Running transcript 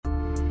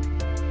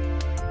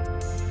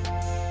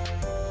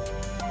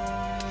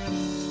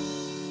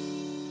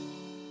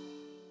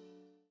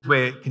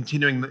we're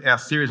continuing our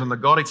series on the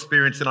God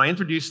experience, and I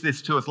introduced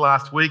this to us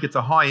last week. It's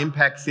a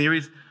high-impact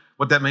series.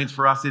 What that means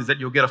for us is that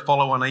you'll get a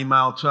follow-on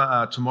email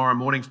tomorrow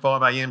morning,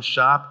 5 a.m.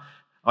 sharp.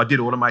 I did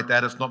automate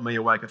that. It's not me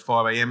awake at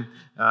 5 a.m.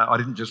 I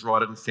didn't just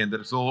write it and send it.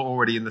 It's all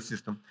already in the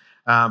system.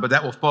 But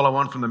that will follow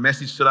on from the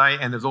message today,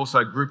 and there's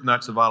also group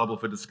notes available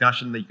for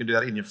discussion. You can do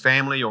that in your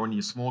family or in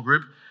your small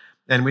group.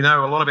 And we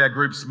know a lot of our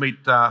groups meet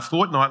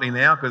fortnightly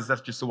now because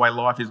that's just the way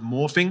life is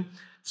morphing.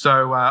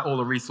 So all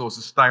the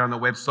resources stay on the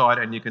website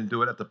and you can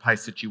do it at the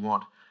pace that you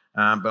want.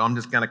 But I'm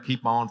just going to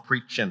keep on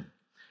preaching.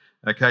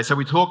 Okay, so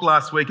we talked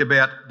last week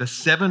about the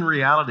 7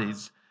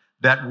 realities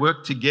that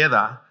work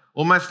together,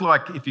 almost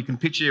like if you can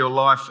picture your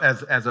life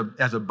as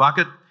a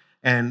bucket,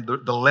 and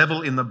the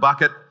level in the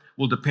bucket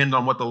will depend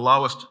on what the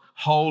lowest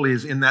hole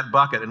is in that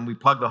bucket, and we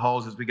plug the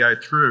holes as we go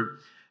through.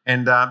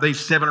 And these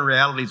 7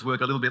 realities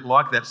work a little bit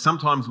like that.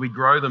 Sometimes we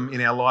grow them in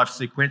our life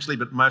sequentially,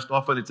 but most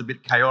often it's a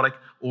bit chaotic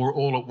or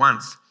all at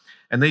once.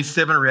 And these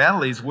 7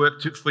 realities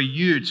work for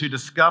you to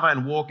discover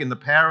and walk in the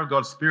power of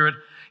God's Spirit,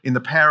 in the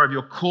power of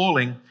your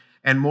calling,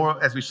 and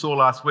more, as we saw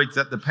last week,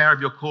 that the power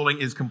of your calling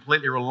is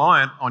completely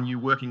reliant on you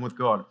working with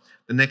God.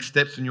 The next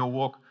steps in your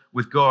walk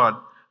with God,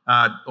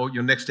 or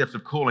your next steps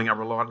of calling, are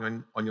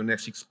reliant on your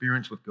next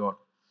experience with God.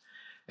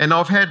 And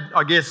I've had,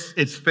 I guess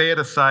it's fair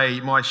to say,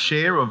 my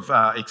share of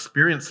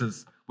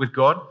experiences with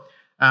God,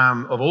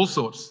 of all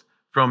sorts,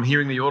 from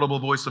hearing the audible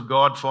voice of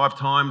God 5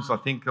 times, I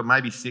think, or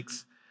maybe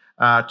 6,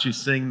 to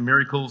seeing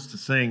miracles, to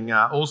seeing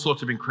all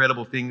sorts of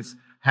incredible things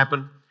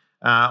happen.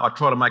 I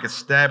try to make a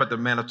stab at the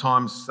amount of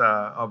times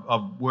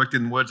I've worked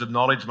in words of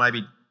knowledge,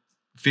 maybe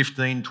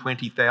 15,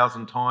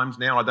 20,000 times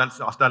now. I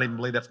don't even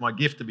believe that's my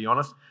gift, to be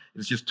honest.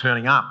 It's just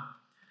turning up.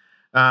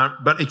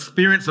 But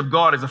experience of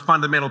God is a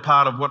fundamental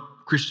part of what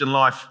Christian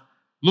life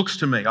looks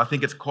to me. I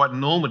think it's quite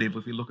normative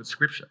if we look at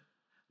Scripture.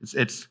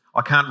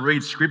 I can't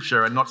read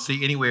Scripture and not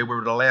see anywhere where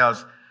it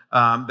allows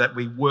that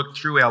we work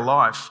through our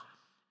life,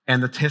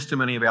 and the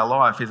testimony of our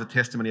life is a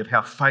testimony of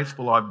how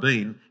faithful I've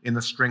been in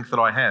the strength that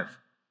I have.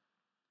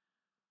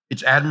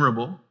 It's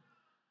admirable.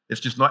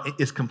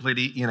 It's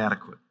completely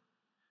inadequate.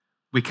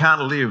 We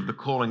can't live the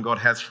calling God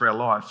has for our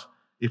life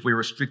if we're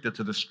restricted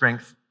to the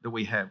strength that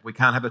we have. We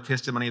can't have the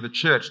testimony of the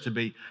church to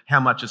be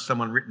how much has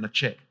someone written a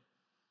check.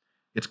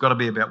 It's got to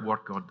be about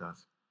what God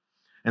does.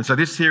 And so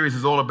this series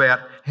is all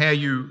about how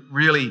you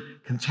really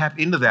can tap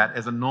into that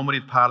as a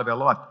normative part of our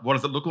life. What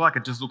does it look like?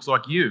 It just looks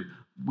like you,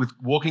 with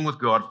walking with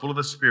God, full of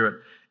the Spirit,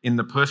 in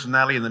the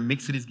personality and the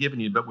mix that He's given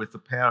you, but with the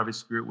power of His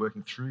Spirit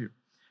working through you.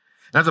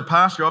 And as a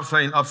pastor,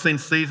 I've seen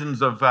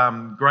seasons of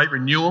great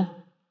renewal.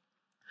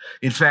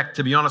 In fact,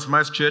 to be honest,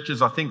 most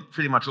churches, I think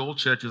pretty much all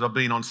churches I've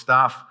been on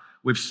staff,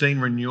 we've seen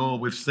renewal,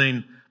 we've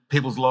seen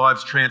people's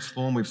lives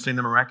transform, we've seen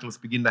the miraculous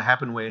begin to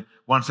happen where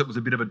once it was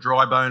a bit of a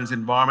dry bones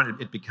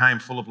environment, it became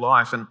full of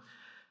life. And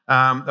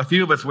a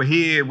few of us were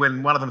here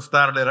when one of them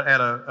started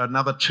at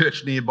another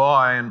church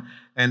nearby,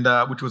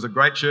 and which was a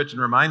great church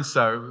and remains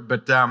so.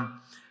 But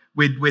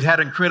we'd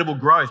had incredible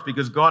growth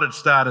because God had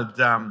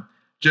started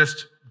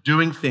just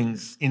doing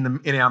things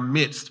in our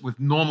midst with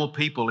normal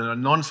people in a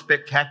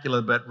non-spectacular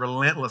but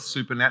relentless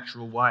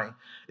supernatural way.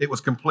 It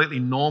was completely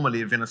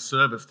normative in a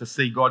service to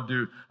see God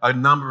do a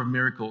number of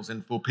miracles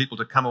and for people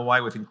to come away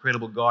with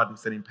incredible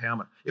guidance and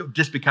empowerment. It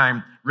just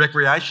became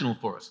recreational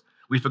for us.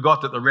 We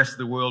forgot that the rest of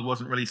the world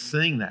wasn't really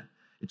seeing that.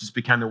 It just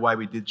became the way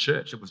we did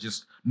church. It was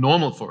just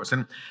normal for us.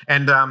 And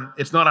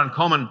it's not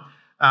uncommon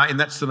in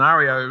that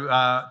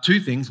scenario, 2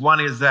 things. One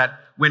is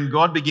that when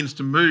God begins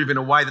to move in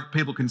a way that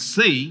people can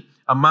see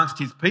amongst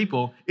His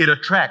people, it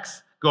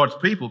attracts God's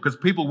people because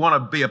people want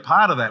to be a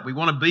part of that. We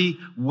want to be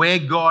where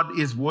God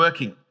is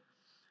working.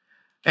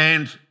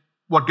 And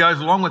what goes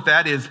along with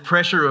that is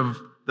pressure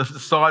of the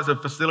size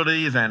of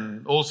facilities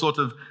and all sorts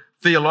of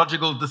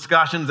theological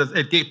discussions.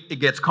 It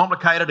gets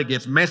complicated, it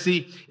gets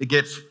messy, it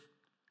gets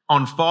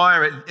on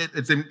fire.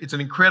 It's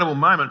an incredible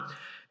moment.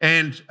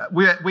 And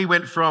we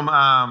went from,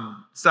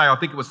 I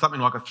think it was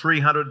something like a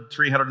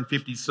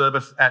 350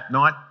 service at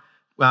night.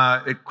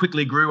 It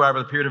quickly grew over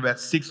the period of about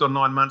 6 or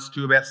 9 months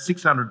to about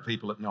 600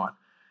 people at night.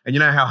 And you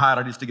know how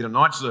hard it is to get a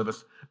night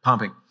service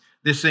pumping.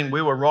 This thing,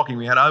 we were rocking.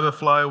 We had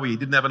overflow. We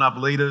didn't have enough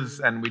leaders,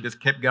 and we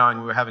just kept going.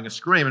 We were having a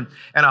scream.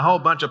 And a whole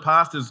bunch of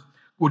pastors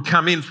would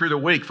come in through the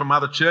week from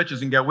other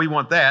churches and go, "We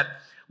want that.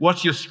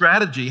 What's your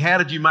strategy? How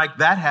did you make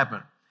that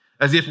happen?"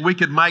 As if we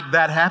could make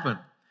that happen.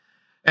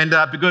 And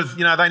because,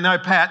 they know,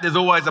 Pat, there's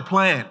always a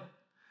plan.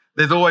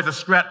 There's always a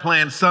strat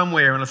plan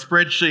somewhere in a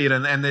spreadsheet,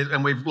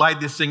 and we've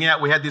laid this thing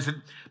out. We had this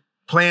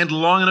planned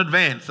long in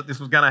advance that this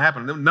was going to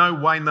happen. No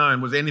way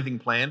known was anything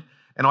planned,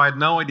 and I had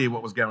no idea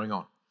what was going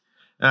on.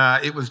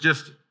 It was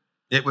just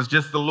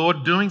the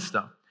Lord doing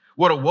stuff.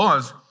 What it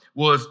was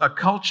a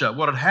culture.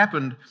 What had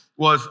happened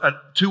was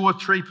 2 or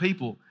 3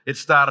 people it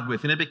started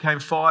with, and it became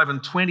 5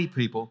 and 20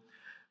 people.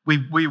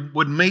 We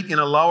would meet in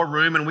a lower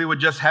room, and we would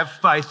just have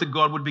faith that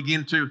God would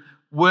begin to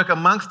work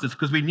amongst us,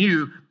 because we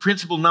knew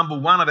principle number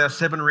 1 of our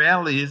 7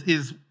 realities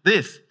is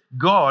this: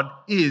 God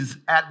is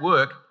at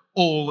work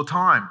all the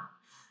time.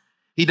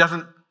 He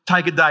doesn't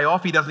take a day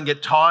off. He doesn't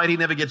get tired. He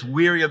never gets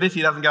weary of this.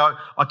 He doesn't go,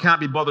 I can't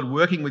be bothered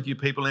working with you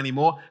people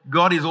anymore.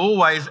 God is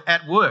always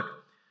at work.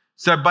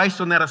 So based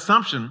on that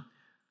assumption,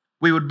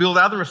 we would build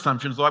other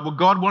assumptions like, well,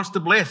 God wants to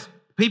bless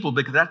people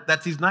because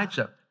that's his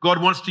nature.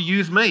 God wants to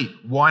use me.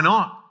 Why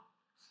not?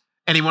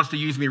 And he wants to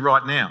use me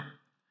right now.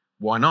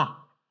 Why not?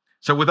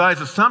 So with those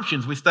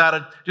assumptions, we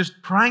started just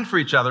praying for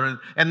each other.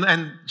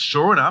 And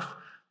sure enough,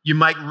 you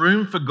make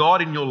room for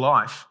God in your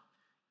life.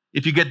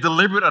 If you get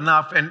deliberate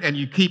enough and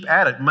you keep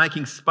at it,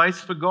 making space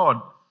for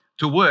God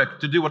to work,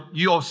 to do what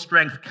your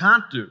strength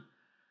can't do,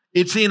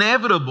 it's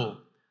inevitable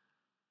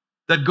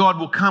that God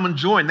will come and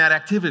join that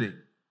activity.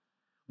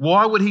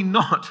 Why would he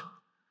not?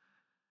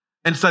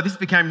 And so this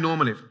became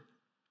normative.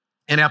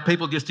 And our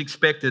people just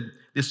expected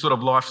this sort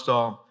of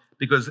lifestyle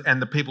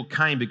and the people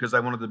came because they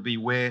wanted to be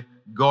where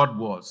God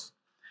was.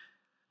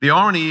 The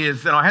irony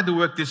is, and I had to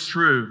work this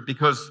through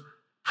because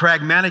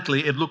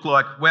pragmatically it looked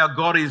like, well,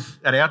 God is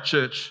at our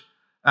church,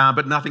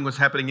 but nothing was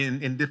happening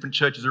in different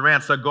churches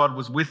around, so God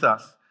was with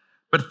us.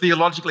 But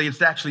theologically,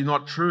 it's actually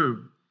not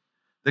true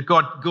that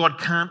God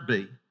can't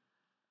be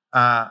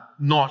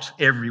not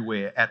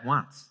everywhere at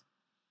once.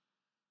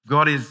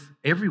 God is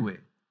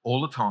everywhere, all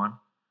the time,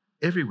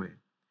 everywhere,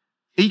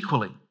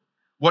 equally.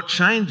 What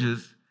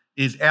changes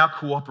is our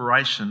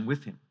cooperation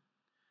with him.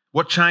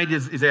 What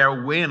changes is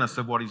our awareness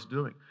of what he's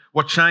doing.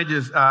 What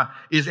changes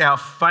is our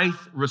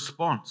faith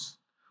response.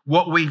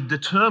 What we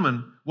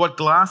determine, what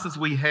glasses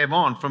we have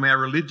on from our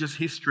religious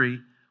history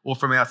or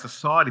from our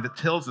society that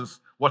tells us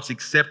what's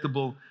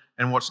acceptable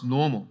and what's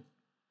normal.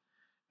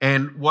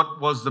 And what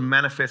was the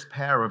manifest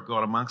power of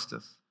God amongst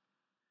us.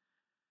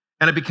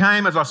 And it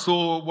became, as I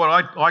saw, what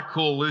I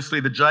call loosely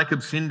the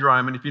Jacob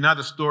syndrome. And if you know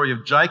the story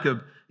of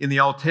Jacob in the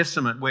Old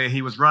Testament, where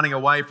he was running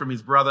away from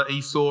his brother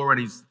Esau and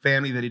his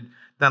family that he'd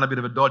done a bit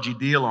of a dodgy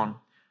deal on.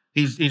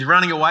 He's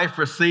running away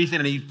for a season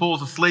and he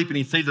falls asleep and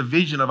he sees a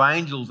vision of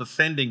angels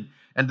ascending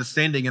and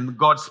descending, and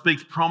God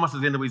speaks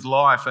promises into his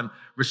life and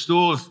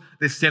restores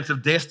this sense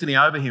of destiny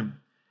over him.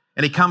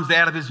 And he comes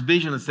out of this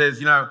vision and says,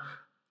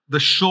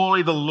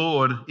 surely the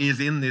Lord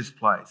is in this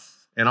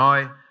place, and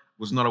I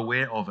was not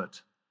aware of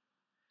it.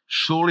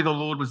 Surely the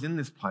Lord was in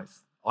this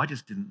place. I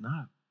just didn't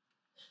know.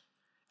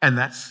 And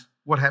that's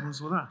what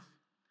happens with us.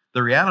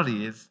 The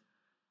reality is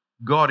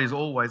God is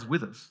always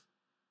with us.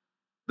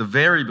 The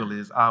variable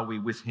is, are we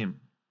with him?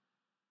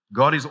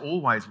 God is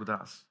always with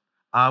us.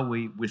 Are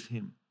we with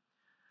him?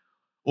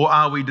 Or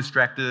are we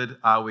distracted?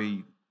 Are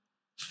we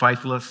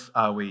faithless?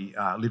 Are we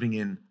living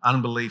in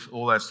unbelief?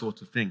 All those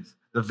sorts of things.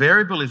 The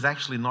variable is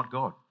actually not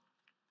God.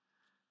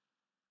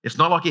 It's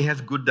not like he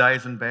has good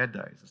days and bad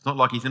days. It's not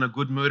like he's in a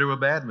good mood or a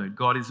bad mood.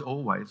 God is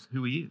always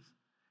who he is.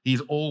 He's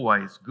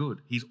always good.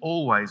 He's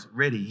always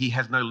ready. He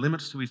has no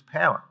limits to his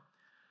power.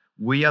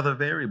 We are the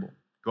variable,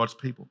 God's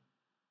people.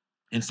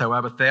 And so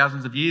over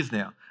thousands of years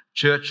now,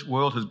 church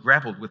world has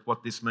grappled with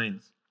what this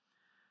means.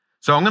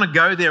 So I'm going to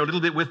go there a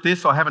little bit with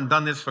this. I haven't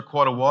done this for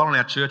quite a while in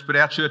our church, but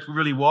our church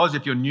really was,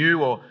 if you're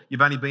new or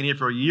you've only been here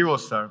for a year or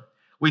so,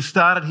 we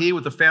started here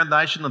with the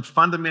foundation, the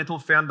fundamental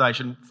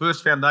foundation.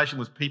 First foundation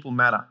was people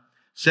matter.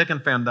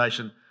 Second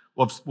foundation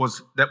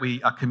was that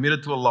we are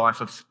committed to a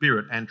life of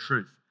spirit and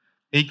truth.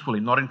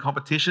 Equally, not in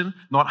competition,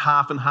 not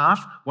half and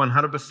half,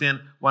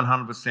 100%,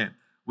 100%.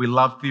 We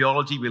love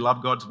theology, we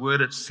love God's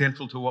word, it's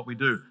central to what we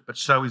do, but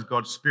so is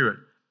God's spirit.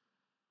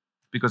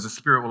 Because the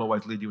spirit will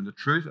always lead you into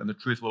truth, and the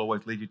truth will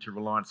always lead you to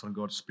reliance on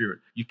God's spirit.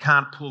 You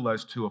can't pull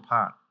those two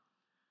apart.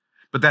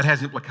 But that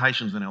has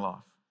implications in our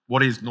life.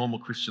 What is normal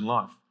Christian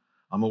life?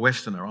 I'm a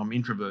Westerner, I'm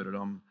introverted,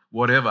 I'm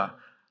whatever.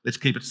 Let's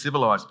keep it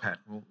civilized, Pat.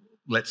 Well,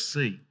 let's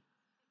see.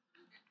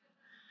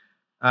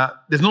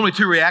 There's normally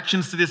two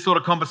reactions to this sort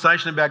of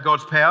conversation about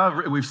God's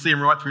power. We've seen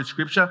them right through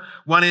Scripture.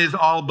 One is,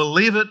 I'll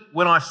believe it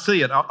when I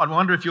see it. I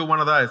wonder if you're one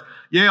of those.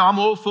 Yeah, I'm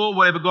all for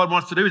whatever God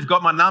wants to do. He's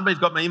got my number, he's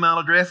got my email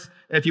address.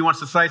 If he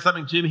wants to say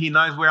something to me, he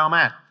knows where I'm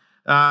at.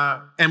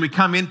 And we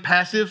come in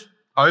passive,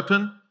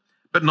 open,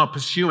 but not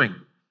pursuing.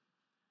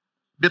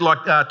 A bit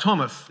like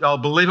Thomas. I'll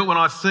believe it when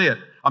I see it.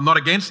 I'm not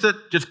against it.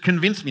 Just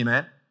convince me,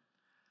 man.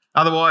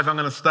 Otherwise, I'm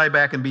going to stay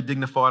back and be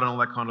dignified and all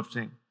that kind of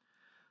thing.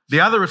 The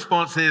other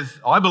response is,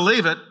 I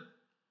believe it.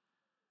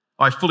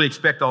 I fully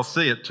expect I'll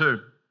see it too.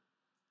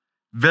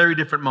 Very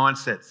different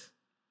mindsets.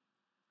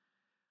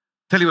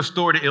 Tell you a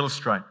story to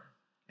illustrate.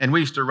 And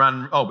we used to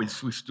run, we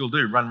still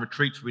do, run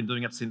retreats. We've been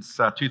doing it since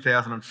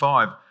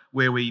 2005,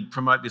 where we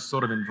promote this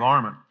sort of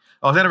environment.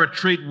 I was at a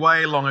retreat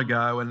way long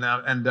ago,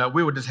 and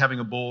we were just having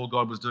a ball.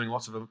 God was doing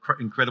lots of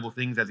incredible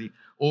things, as he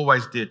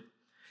always did.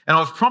 And I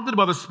was prompted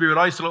by the Spirit.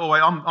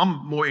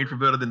 I'm more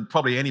introverted than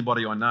probably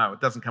anybody I know. It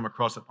doesn't come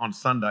across it on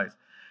Sundays.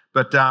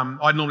 But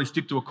I'd normally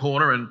stick to a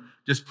corner and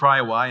just pray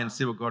away and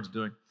see what God's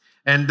doing.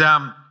 And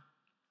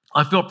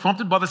I felt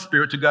prompted by the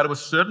Spirit to go to a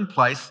certain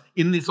place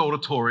in this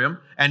auditorium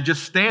and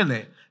just stand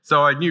there.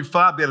 So I knew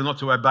far better not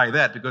to obey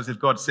that, because if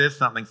God says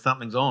something,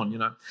 something's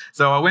on,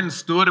 So I went and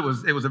stood. It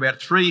was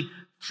about three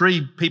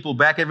people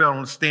back. Everyone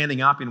was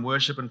standing up in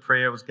worship and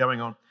prayer was going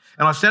on.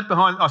 And I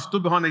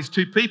stood behind these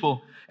two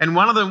people, and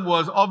one of them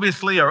was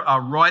obviously a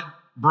right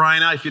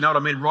brainer, if you know what I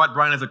mean. Right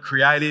brainers are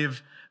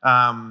creative,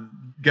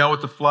 go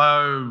with the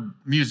flow,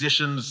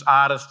 musicians,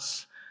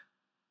 artists,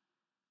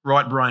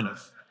 right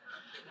brainers.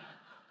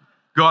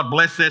 God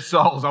bless their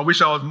souls. I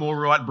wish I was more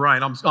right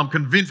brain. I'm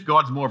convinced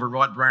God's more of a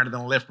right brainer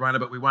than a left brainer,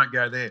 but we won't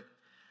go there.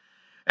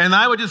 And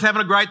they were just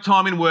having a great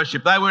time in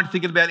worship. They weren't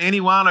thinking about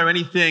anyone or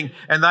anything,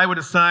 and they were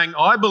just saying,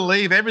 I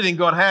believe everything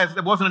God has.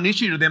 It wasn't an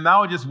issue to them. They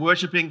were just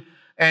worshiping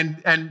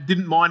and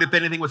didn't mind if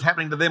anything was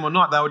happening to them or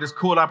not. They were just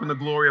caught up in the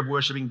glory of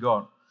worshiping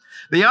God.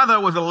 The other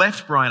was a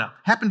left brainer,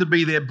 happened to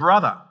be their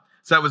brother.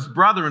 So it was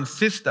brother and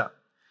sister,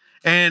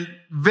 and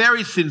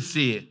very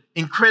sincere,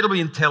 incredibly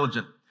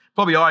intelligent.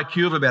 Probably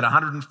IQ of about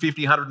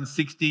 150,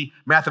 160,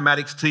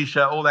 mathematics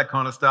teacher, all that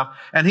kind of stuff.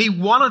 And he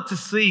wanted to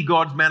see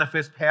God's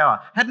manifest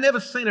power. Had never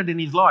seen it in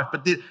his life,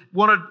 but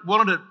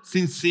wanted it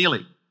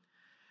sincerely.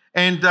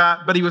 And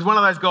but he was one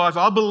of those guys,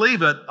 I'll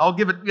believe it, I'll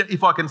give it,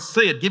 if I can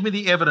see it, give me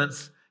the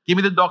evidence, give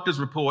me the doctor's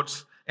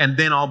reports, and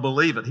then I'll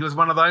believe it. He was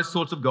one of those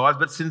sorts of guys,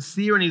 but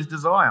sincere in his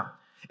desire.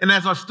 And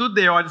as I stood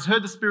there, I just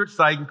heard the Spirit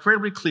say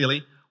incredibly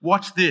clearly,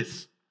 watch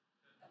this.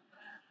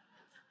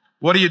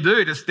 What do you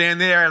do? Just stand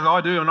there as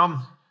I do, and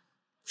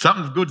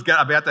something good's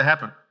about to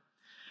happen.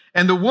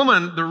 And the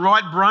woman, the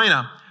right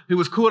brainer, who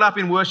was caught up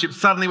in worship,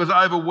 suddenly was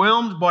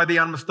overwhelmed by the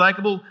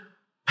unmistakable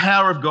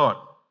power of God.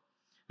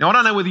 Now, I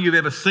don't know whether you've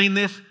ever seen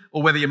this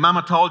or whether your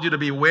mama told you to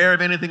be aware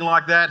of anything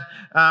like that.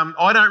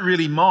 I don't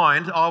really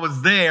mind. I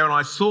was there and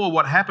I saw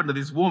what happened to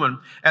this woman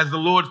as the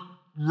Lord's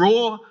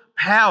raw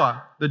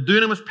power, the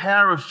dunamis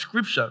power of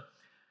Scripture,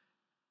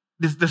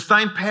 the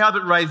same power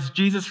that raised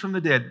Jesus from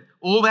the dead,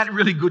 all that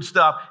really good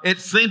stuff, it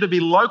seemed to be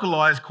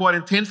localized quite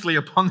intensely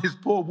upon this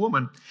poor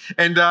woman.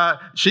 And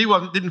she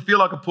didn't feel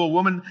like a poor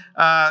woman.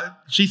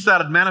 She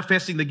started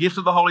manifesting the gifts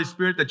of the Holy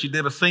Spirit that she'd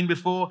never seen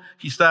before.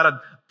 She started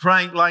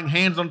praying, laying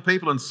hands on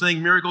people and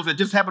seeing miracles. It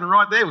just happened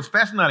right there. It was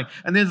fascinating.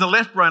 And there's a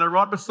left brainer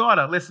right beside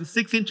her, less than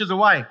 6 inches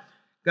away,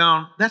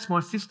 going, that's my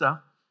sister.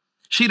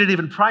 She didn't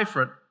even pray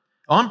for it.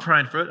 I'm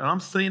praying for it and I'm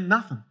seeing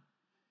nothing.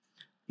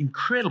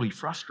 Incredibly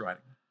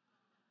frustrating.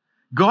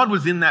 God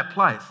was in that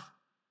place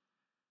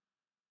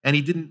and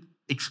he didn't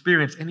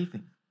experience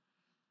anything.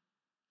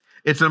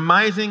 It's an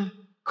amazing,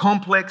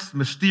 complex,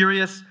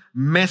 mysterious,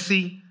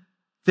 messy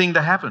thing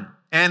to happen.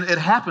 And it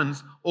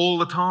happens all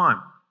the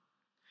time.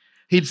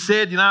 He'd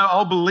said,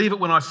 I'll believe it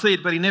when I see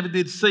it, but he never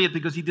did see it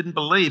because he didn't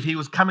believe. He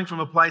was coming from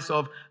a place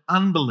of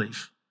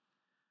unbelief.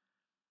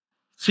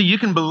 See, you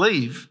can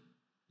believe,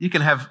 you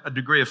can have a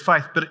degree of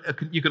faith,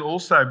 but you can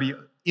also be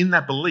in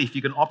that belief,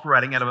 you can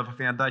operating out of a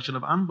foundation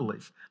of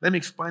unbelief. Let me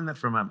explain that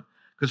for a moment.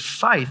 Because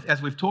faith,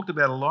 as we've talked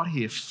about a lot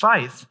here,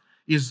 faith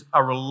is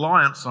a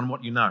reliance on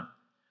what you know.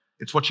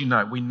 It's what you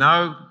know. We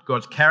know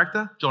God's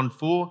character. John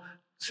 4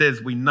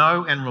 says we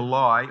know and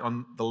rely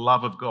on the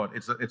love of God.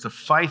 It's a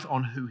faith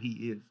on who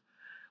he is.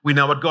 We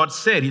know what God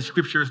said. His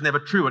scripture is never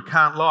true. It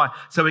can't lie.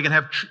 So we can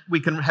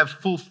have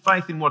full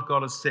faith in what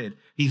God has said.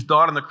 He's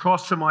died on the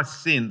cross for my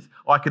sins.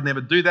 I could never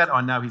do that.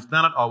 I know he's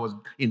done it. I was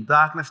in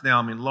darkness. Now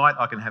I'm in light.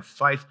 I can have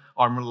faith.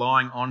 I'm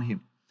relying on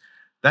him.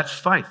 That's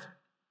faith.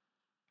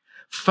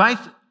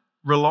 Faith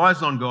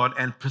relies on God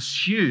and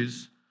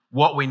pursues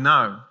what we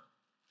know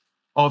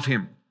of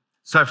him.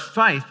 So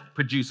faith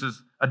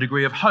produces a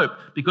degree of hope.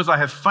 Because I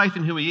have faith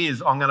in who he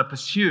is, I'm going to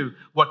pursue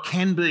what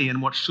can be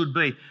and what should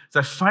be.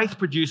 So faith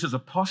produces a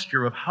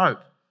posture of hope.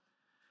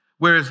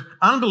 Whereas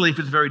unbelief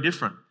is very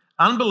different.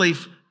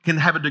 Unbelief can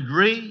have a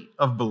degree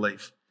of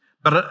belief,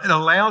 but it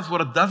allows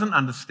what it doesn't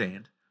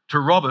understand to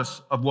rob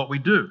us of what we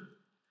do.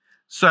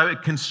 So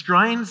it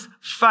constrains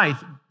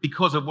faith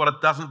because of what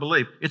it doesn't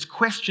believe. It's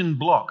question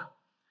block.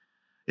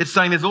 It's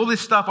saying there's all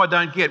this stuff I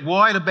don't get.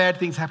 Why do bad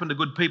things happen to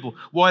good people?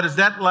 Why does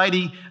that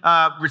lady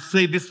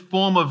receive this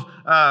form of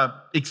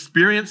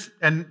experience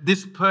and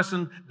this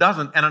person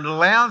doesn't? And it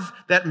allows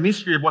that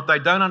mystery of what they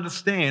don't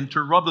understand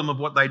to rob them of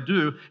what they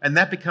do, and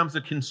that becomes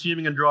the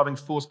consuming and driving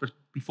force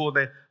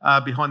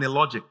behind their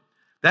logic.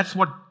 That's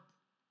what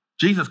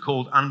Jesus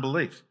called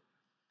unbelief.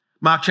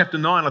 Mark chapter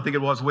 9, I think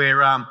it was, where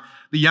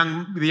the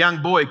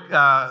young boy,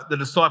 the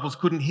disciples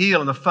couldn't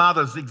heal, and the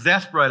father's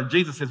exasperated.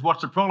 Jesus says,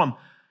 "What's the problem?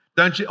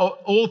 Don't you?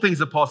 All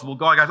things are possible."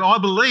 Guy goes, "I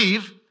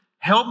believe,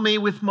 help me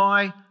with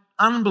my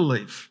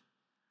unbelief.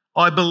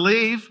 I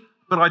believe,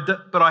 but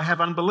I have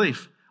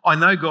unbelief. I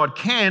know God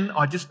can,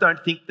 I just don't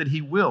think that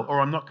he will,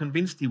 or I'm not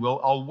convinced he will.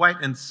 I'll wait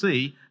and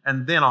see,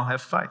 and then I'll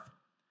have faith."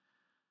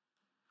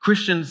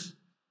 Christians,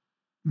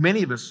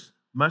 many of us,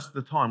 most of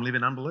the time, live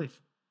in unbelief.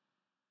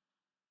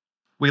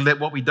 We let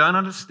what we don't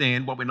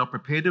understand, what we're not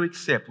prepared to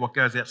accept, what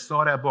goes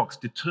outside our box,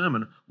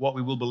 determine what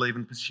we will believe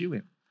and pursue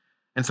in.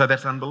 And so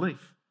that's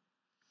unbelief.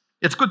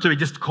 It's good to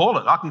just call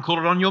it. I can call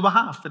it on your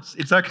behalf.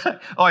 It's okay.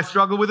 I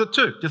struggle with it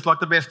too, just like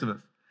the best of us.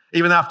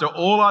 Even after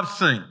all I've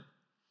seen,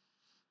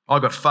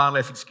 I've got far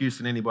less excuse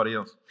than anybody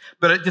else.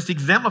 But it just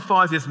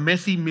exemplifies this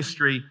messy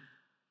mystery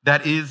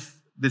that is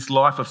this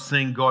life of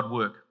seeing God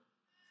work.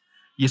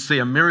 You see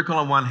a miracle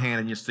on one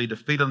hand and you see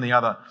defeat on the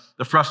other.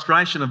 The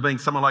frustration of being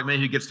someone like me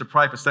who gets to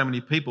pray for so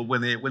many people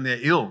when they're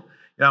ill,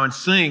 and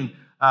seeing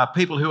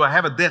people who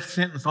have a death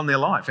sentence on their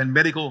life and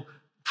medical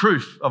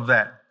proof of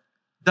that.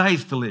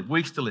 Days to live,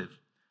 weeks to live.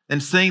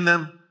 And seeing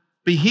them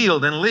be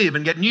healed and live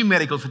and get new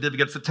medical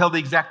certificates that tell the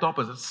exact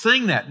opposite.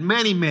 Seeing that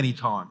many, many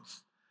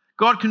times.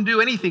 God can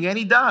do anything, and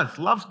he does,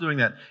 loves doing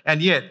that.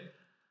 And yet,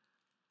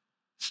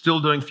 still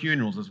doing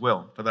funerals as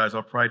well for those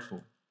I prayed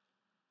for.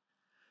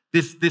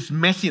 This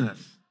messiness.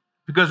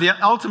 Because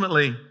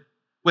ultimately,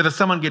 whether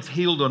someone gets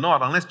healed or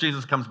not, unless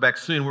Jesus comes back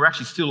soon, we're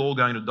actually still all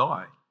going to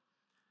die.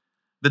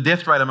 The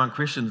death rate among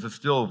Christians is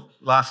still,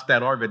 last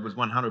stat I read, was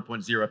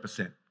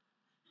 100.0%.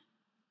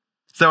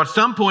 So at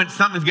some point,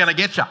 something's going to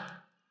get you.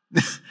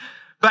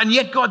 But and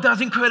yet God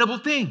does incredible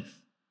things.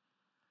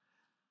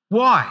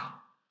 Why?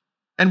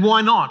 And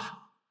why not?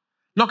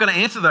 Not going to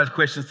answer those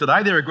questions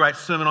today. They're a great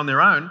sermon on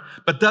their own.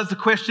 But does the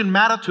question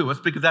matter to us?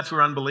 Because that's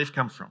where unbelief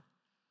comes from.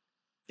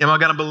 Am I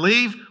going to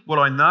believe what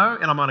I know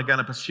and am I going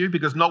to pursue?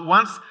 Because not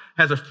once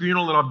has a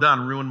funeral that I've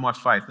done ruined my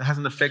faith. It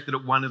hasn't affected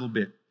it one little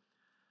bit.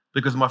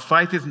 Because my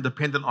faith isn't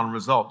dependent on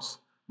results.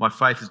 My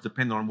faith is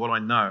dependent on what I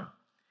know.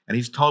 And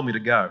he's told me to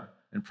go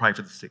and pray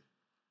for the sick.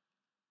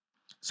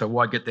 So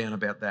why get down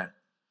about that?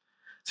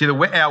 See,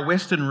 our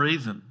Western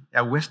reason,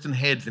 our Western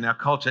heads in our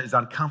culture is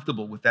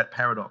uncomfortable with that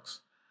paradox.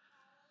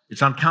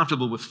 It's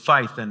uncomfortable with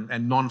faith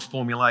and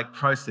non-formulaic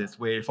process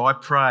where if I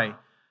pray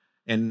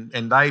and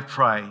they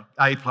pray,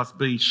 A plus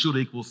B should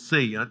equal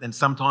C. And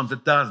sometimes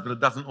it does, but it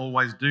doesn't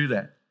always do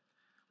that.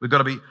 We've got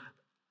to be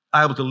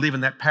able to live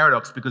in that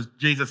paradox because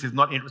Jesus is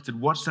not interested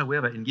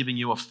whatsoever in giving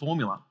you a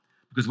formula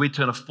because we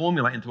turn a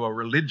formula into a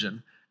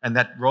religion and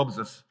that robs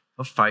us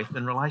of faith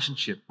and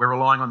relationship. We're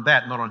relying on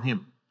that, not on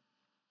him.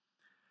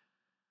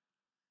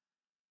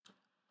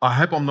 I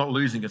hope I'm not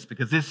losing us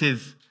because this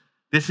is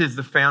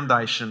the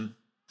foundation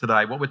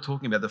today, what we're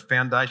talking about, the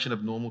foundation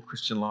of normal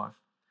Christian life.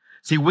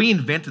 See, we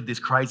invented this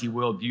crazy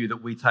worldview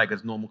that we take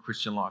as normal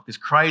Christian life, this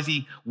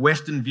crazy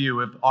Western view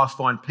of I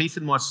find peace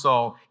in my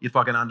soul if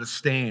I can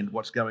understand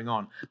what's going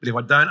on. But if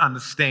I don't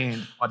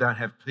understand, I don't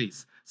have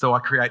peace. So I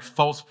create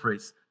false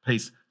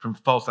peace from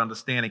false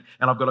understanding.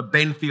 And I've got to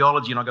bend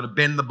theology and I've got to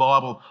bend the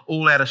Bible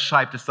all out of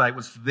shape to say it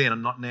was for then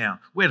and not now.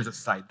 Where does it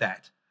say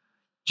that?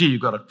 Gee,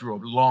 you've got to draw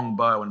a long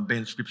bow and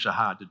bend scripture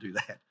hard to do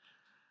that.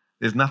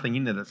 There's nothing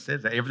in there that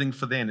says that. Everything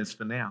for then is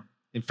for now.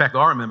 In fact,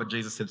 I remember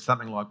Jesus said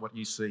something like what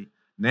you see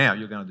now,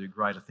 you're going to do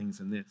greater things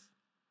than this.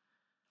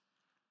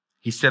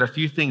 He said a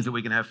few things that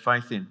we can have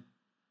faith in.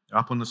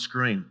 Up on the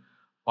screen,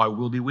 I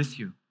will be with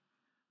you.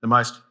 The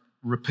most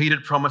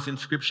repeated promise in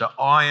Scripture,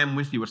 I am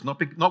with you. It's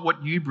not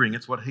what you bring,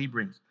 it's what he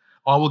brings.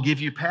 I will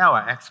give you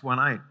power, Acts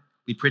 1:8.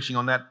 Be preaching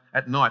on that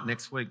at night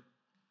next week.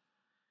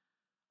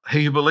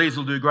 He who believes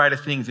will do greater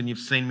things than you've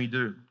seen me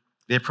do.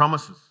 They're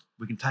promises.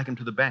 We can take them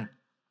to the bank.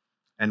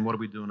 And what are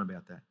we doing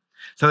about that?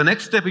 So the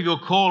next step of your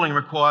calling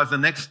requires the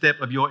next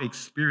step of your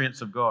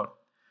experience of God.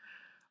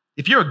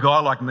 If you're a guy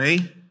like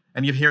me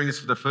and you're hearing this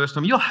for the first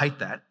time, you'll hate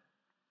that.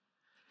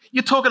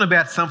 You're talking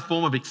about some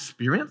form of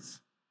experience?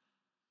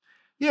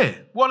 Yeah.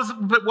 What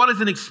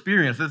is an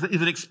experience? Is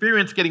an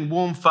experience getting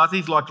warm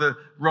fuzzies like the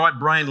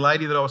right-brained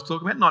lady that I was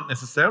talking about? Not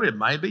necessarily. It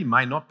may be,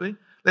 may not be.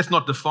 Let's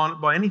not define it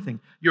by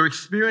anything. Your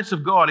experience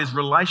of God is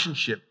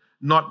relationship,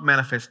 not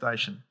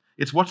manifestation.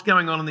 It's what's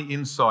going on the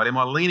inside. Am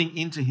I leaning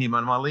into him?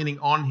 Am I leaning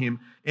on him?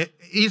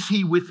 Is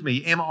he with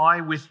me? Am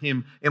I with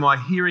him? Am I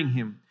hearing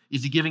him?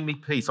 Is he giving me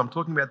peace? I'm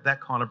talking about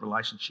that kind of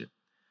relationship.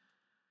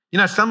 You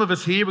know, some of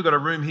us here, we've got a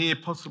room here,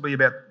 possibly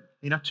about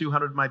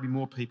 200, maybe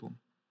more people.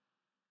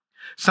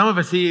 Some of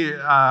us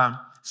here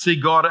see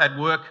God at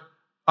work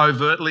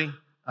overtly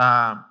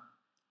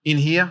in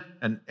here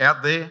and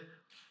out there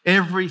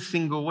every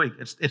single week.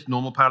 It's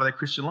normal part of their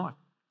Christian life.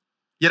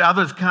 Yet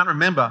others can't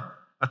remember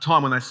a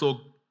time when they saw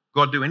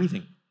God do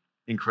anything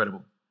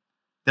incredible.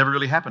 Never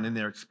really happened in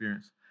their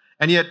experience.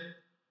 And yet,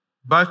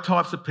 both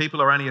types of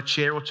people are only a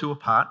chair or two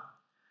apart.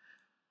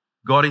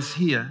 God is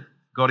here,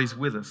 God is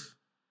with us,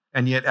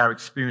 and yet our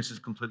experience is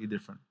completely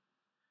different.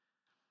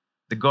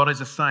 The God is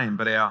the same,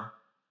 but our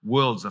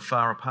worlds are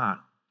far apart.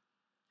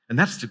 And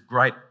that's the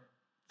great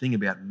thing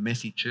about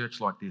messy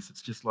church like this.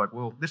 It's just like,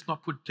 well, let's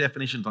not put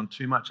definitions on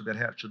too much about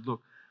how it should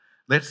look.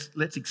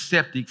 Let's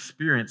accept the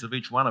experience of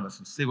each one of us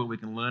and see what we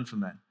can learn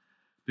from that.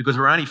 Because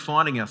we're only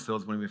finding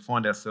ourselves when we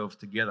find ourselves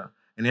together.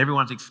 And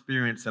everyone's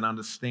experience and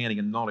understanding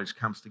and knowledge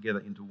comes together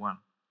into one.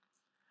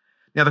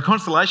 Now, the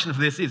consolation for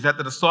this is that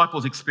the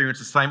disciples experienced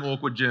the same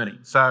awkward journey.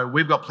 So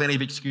we've got plenty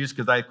of excuse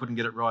because they couldn't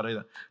get it right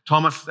either.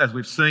 Thomas, as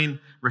we've seen,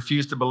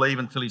 refused to believe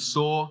until he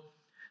saw.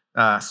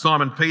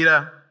 Simon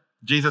Peter,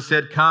 Jesus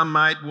said, come,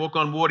 mate, walk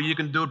on water. You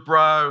can do it,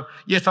 bro.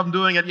 Yes, I'm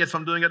doing it. Yes,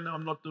 I'm doing it. No,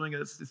 I'm not doing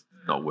it. It's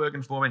not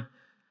working for me.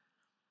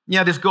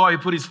 Yeah, this guy who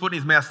put his foot in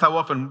his mouth so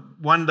often,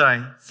 one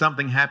day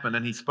something happened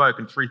and he spoke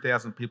and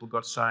 3,000 people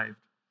got saved.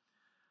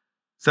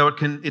 So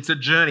it's a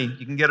journey.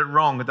 You can get it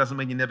wrong. It doesn't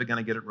mean you're never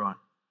going to get it right.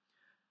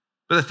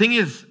 But the thing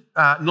is,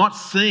 not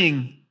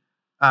seeing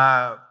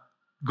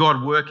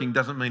God working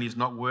doesn't mean he's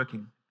not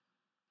working.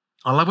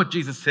 I love what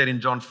Jesus said in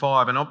John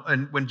 5.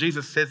 And when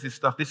Jesus says this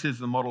stuff, this is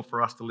the model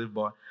for us to live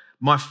by.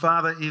 My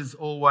Father is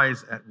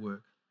always at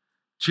work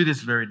to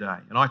this very day.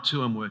 And I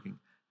too am working.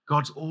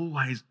 God's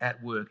always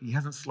at work. He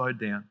hasn't slowed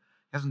down.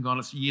 Hasn't gone.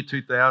 It's year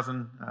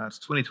 2000. It's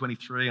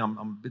 2023. I'm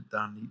a bit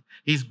done.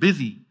 He's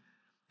busy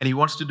and he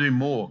wants to do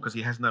more because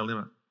he has no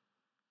limit.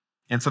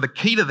 And so the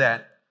key to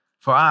that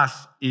for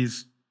us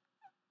is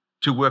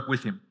to work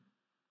with him.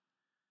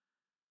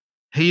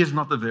 He is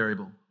not the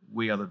variable.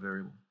 We are the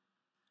variable.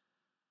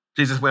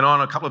 Jesus went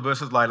on a couple of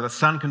verses later, the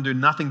Son can do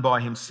nothing by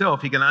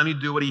himself. He can only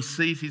do what he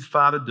sees his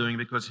Father doing,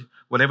 because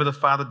whatever the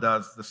Father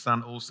does, the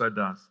Son also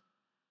does.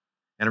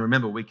 And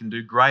remember, we can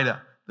do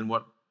greater than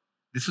what...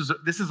 This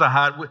is a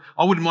hard...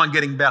 I wouldn't mind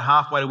getting about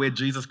halfway to where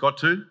Jesus got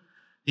to.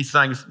 He's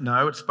saying,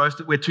 no, it's supposed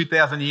to... We're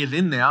 2,000 years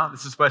in now.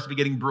 This is supposed to be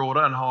getting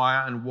broader and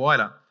higher and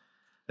wider.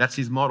 That's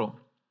his model.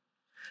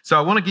 So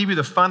I want to give you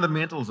the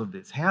fundamentals of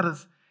this. How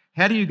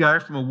do you go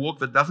from a walk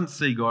that doesn't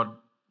see God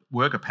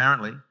work,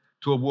 apparently,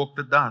 to a walk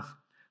that does?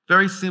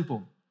 Very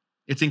simple.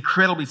 It's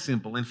incredibly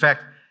simple. In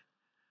fact,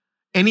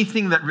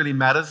 anything that really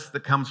matters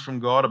that comes from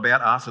God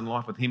about us and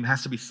life with him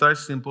has to be so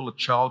simple a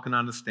child can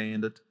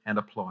understand it and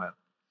apply it.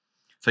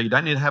 So you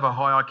don't need to have a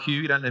high IQ.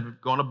 You don't need to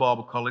have gone to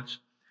Bible college.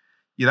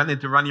 You don't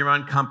need to run your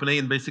own company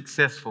and be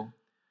successful.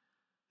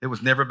 It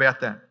was never about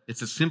that.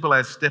 It's as simple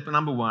as step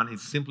number one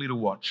is simply to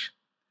watch.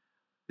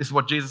 This is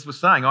what Jesus was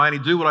saying. I only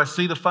do what I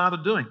see the Father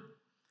doing.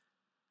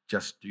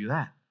 Just do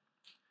that.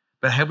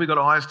 But have we got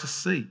eyes to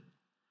see?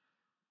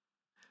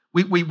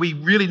 We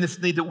really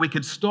just need that we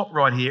could stop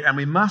right here, and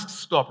we must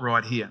stop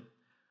right here.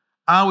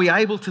 Are we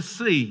able to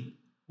see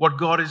what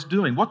God is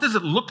doing? What does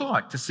it look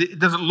like to see?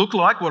 Does it look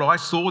like what I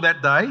saw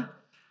that day?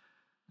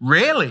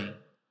 Rarely.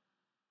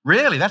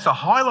 Rarely. That's a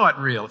highlight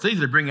reel. It's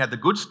easy to bring out the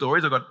good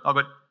stories. I've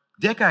got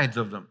decades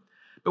of them.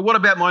 But what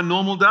about my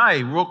normal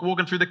day,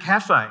 walking through the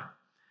cafe,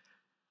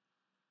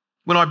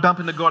 when I bump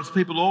into God's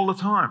people all the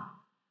time?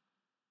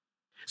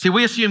 See,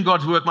 we assume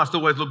God's work must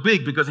always look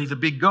big because he's a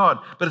big God,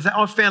 but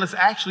I've found it's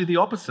actually the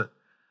opposite.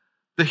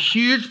 The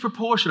huge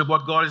proportion of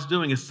what God is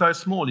doing is so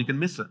small you can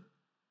miss it,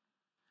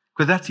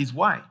 because that's his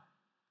way.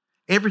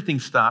 Everything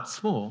starts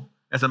small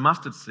as a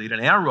mustard seed,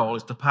 and our role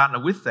is to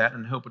partner with that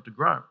and help it to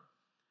grow.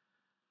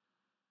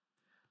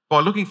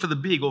 By looking for the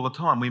big all the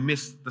time, we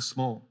miss the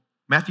small.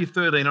 Matthew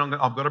 13,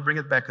 I've got to bring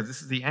it back because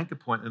this is the anchor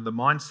point in the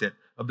mindset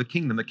of the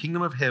kingdom. The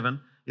kingdom of heaven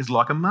is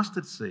like a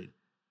mustard seed,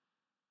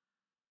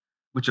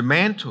 which a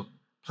man took,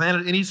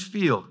 planted in his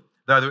field.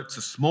 Though it's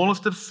the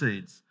smallest of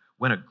seeds,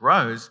 when it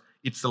grows,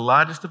 it's the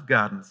largest of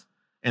gardens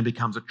and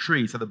becomes a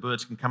tree so the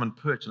birds can come and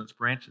perch on its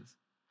branches.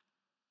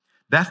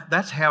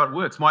 That's how it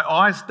works. My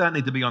eyes don't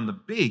need to be on the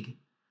big,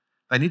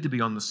 they need to be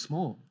on the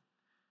small.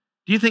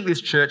 Do you think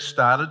this church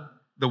started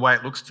the way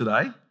it looks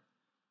today?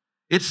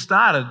 It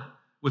started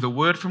with a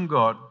word from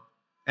God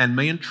and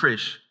me and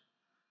Trish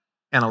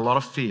and a lot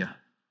of fear.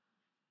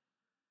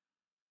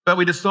 But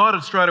we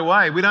decided straight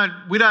away, we're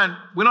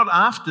not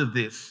after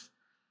this.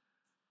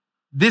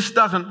 This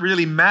doesn't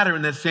really matter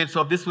in the sense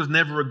of this was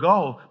never a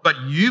goal, but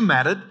you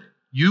mattered.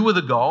 You were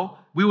the goal.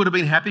 We would have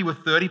been happy with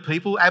 30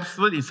 people,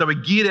 absolutely. So we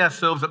geared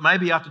ourselves that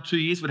maybe after 2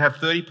 years we'd have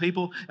 30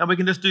 people and we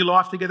can just do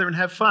life together and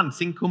have fun,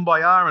 sing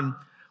Kumbaya and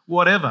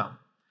whatever.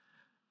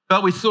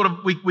 But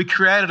we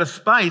created a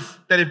space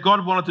that if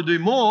God wanted to do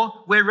more,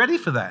 we're ready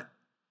for that.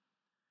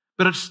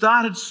 But it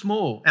started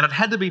small and it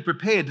had to be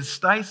prepared to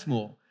stay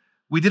small.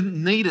 We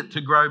didn't need it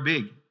to grow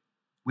big.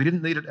 We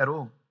didn't need it at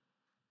all.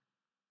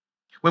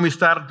 When we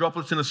started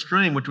Droplets in a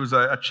Stream, which was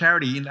a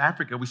charity in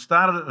Africa, we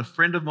started it, a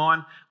friend of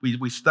mine,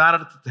 we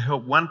started it to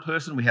help one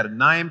person. We had a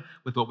name.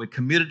 We thought we're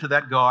committed to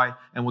that guy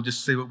and we'll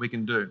just see what we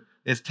can do.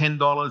 There's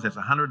 $10, there's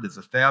 $100, there's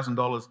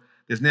 $1,000.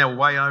 There's now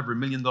way over $1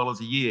 million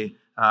a year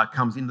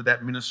comes into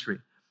that ministry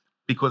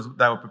because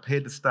they were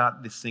prepared to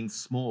start this thing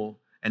small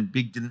and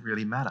big didn't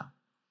really matter.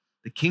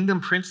 The kingdom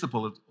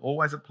principle that's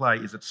always at play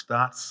is it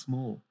starts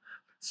small.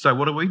 So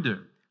what do?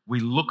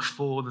 We look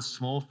for the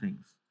small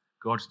things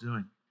God's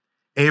doing.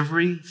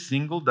 Every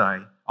single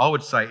day, I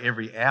would say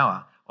every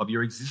hour of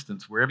your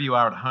existence, wherever you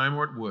are at home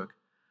or at work,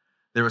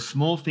 there are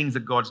small things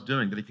that God's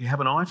doing that if you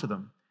have an eye for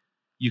them,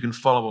 you can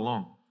follow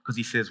along because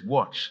he says,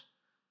 watch.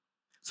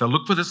 So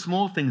look for the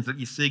small things that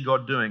you see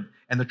God doing.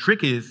 And the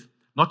trick is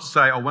not to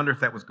say, I wonder if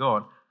that was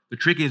God. The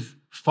trick is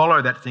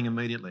follow that thing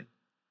immediately.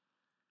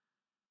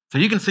 So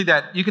you can see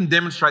that, you can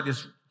demonstrate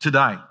this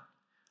today.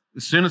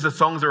 As soon as the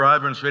songs are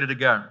over and it's ready to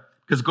go.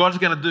 Because God's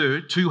going to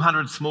do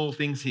 200 small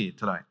things here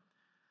today.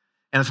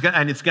 And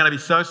it's going to be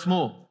so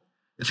small.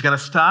 It's going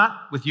to start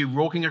with you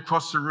walking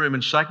across the room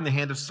and shaking the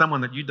hand of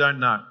someone that you don't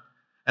know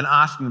and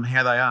asking them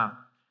how they are.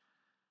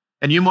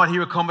 And you might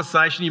hear a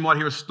conversation, you might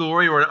hear a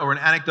story or an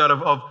anecdote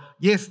of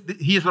yes,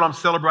 here's what I'm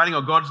celebrating,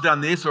 or God's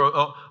done this,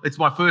 or it's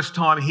my first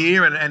time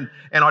here and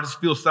I just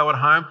feel so at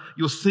home.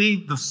 You'll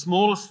see the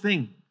smallest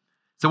thing.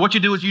 So what you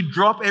do is you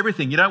drop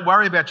everything. You don't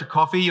worry about your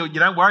coffee, or you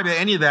don't worry about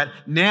any of that.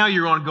 Now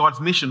you're on God's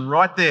mission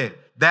right there.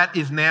 That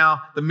is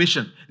now the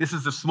mission. This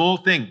is the small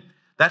thing.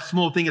 That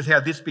small thing is how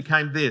this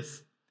became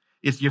this.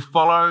 Is you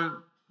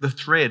follow the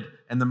thread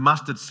and the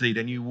mustard seed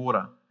and you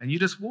water. And you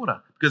just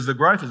water because the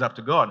growth is up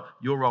to God.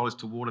 Your role is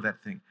to water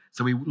that thing.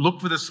 So we look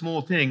for the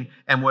small thing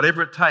and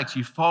whatever it takes,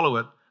 you follow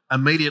it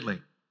immediately.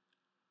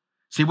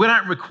 See, we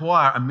don't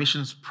require a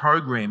missions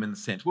program in the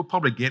sense. We'll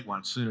probably get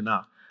one soon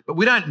enough. But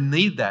we don't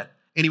need that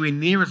anywhere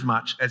near as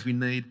much as we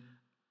need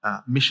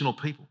missional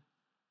people.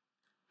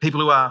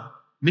 People who are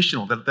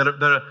missional, that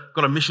have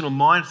got a missional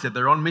mindset.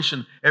 They're on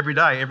mission every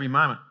day, every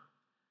moment.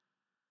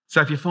 So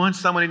if you find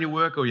someone in your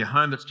work or your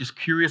home that's just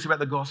curious about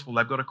the gospel,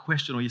 they've got a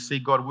question, or you see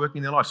God working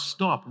in their life,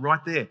 stop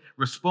right there.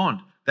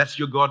 Respond. That's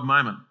your God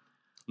moment.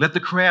 Let the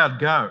crowd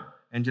go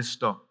and just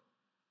stop.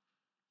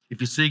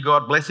 If you see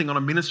God blessing on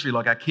a ministry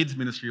like our kids'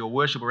 ministry or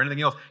worship or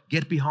anything else,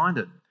 get behind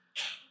it.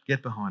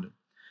 Get behind it.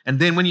 And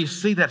then when you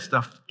see that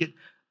stuff,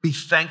 be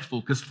thankful,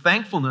 because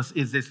thankfulness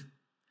is this,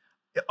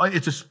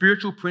 it's a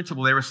spiritual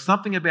principle. There is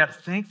something about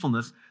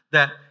thankfulness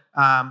that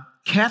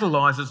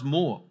catalyzes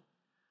more.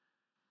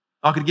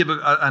 I could give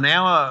an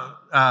hour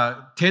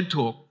TED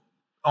talk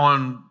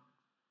on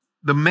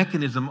the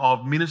mechanism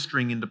of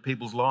ministering into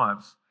people's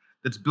lives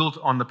that's built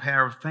on the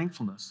power of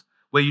thankfulness,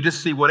 where you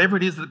just see whatever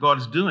it is that God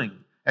is doing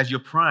as you're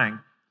praying.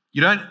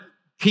 You don't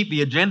keep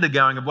the agenda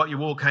going of what you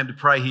all came to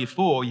pray here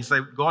for. You say,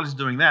 God is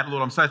doing that.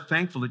 Lord, I'm so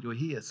thankful that you're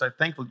here, so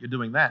thankful that you're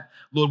doing that.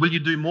 Lord, will you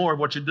do more of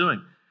what you're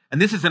doing?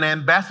 And this is an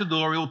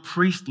ambassadorial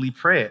priestly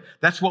prayer.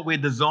 That's what we're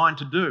designed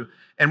to do.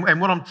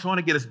 And what I'm trying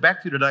to get us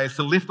back to today is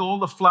to lift all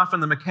the fluff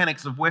and the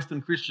mechanics of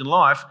Western Christian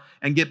life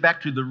and get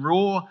back to the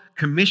raw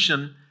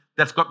commission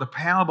that's got the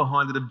power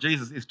behind it of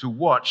Jesus, is to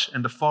watch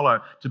and to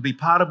follow, to be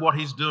part of what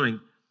he's doing.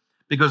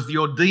 Because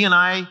your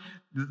DNA,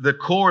 the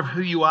core of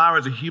who you are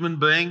as a human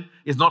being,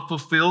 is not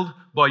fulfilled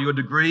by your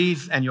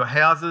degrees and your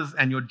houses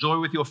and your joy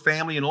with your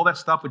family and all that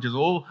stuff, which is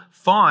all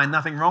fine,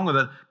 nothing wrong with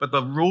it. But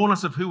the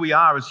rawness of who we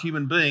are as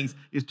human beings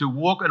is to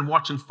walk and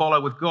watch and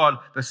follow with God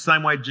the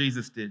same way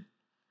Jesus did.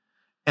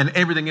 And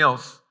everything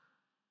else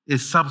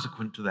is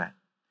subsequent to that.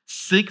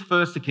 Seek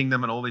first the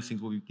kingdom and all these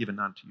things will be given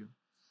unto you.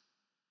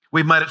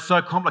 We've made it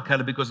so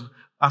complicated because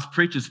us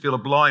preachers feel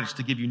obliged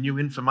to give you new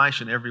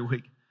information every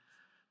week.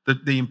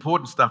 The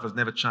important stuff has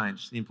never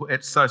changed.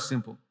 It's so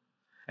simple.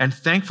 And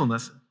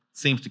thankfulness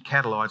seems to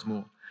catalyse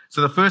more.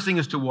 So the first thing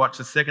is to watch.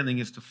 The second thing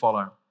is to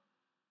follow.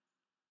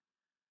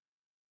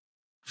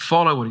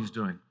 Follow what he's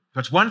doing. So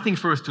it's one thing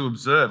for us to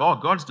observe. Oh,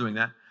 God's doing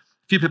that.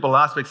 A few people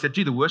last week said,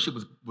 gee, the worship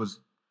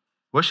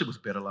was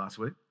better last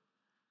week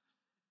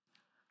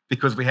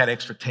because we had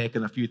extra tech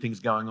and a few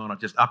things going on. I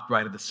just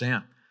upgraded the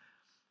sound.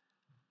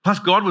 Plus,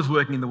 God was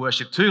working in the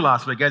worship too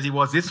last week as he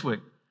was this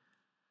week.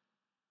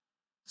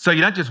 So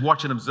you don't just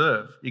watch and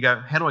observe. You go,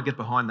 how do I get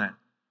behind that?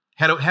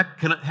 How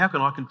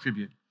can I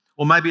contribute?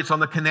 Or maybe it's on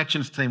the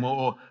connections team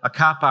or a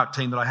car park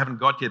team that I haven't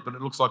got yet, but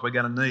it looks like we're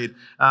going to need.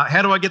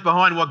 How do I get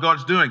behind what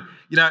God's doing?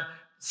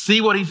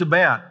 See what he's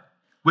about.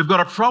 We've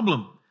got a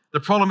problem. The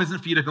problem isn't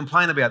for you to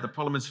complain about. The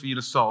problem is for you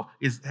to solve.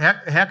 Is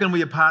how can we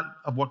be a part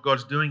of what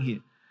God's doing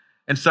here?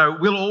 And so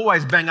we'll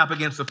always bang up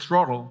against the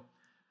throttle,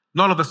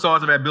 not of the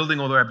size of our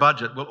building or our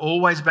budget. We'll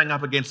always bang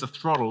up against the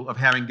throttle of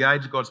how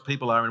engaged God's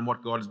people are in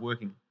what God is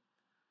working.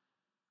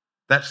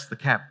 That's the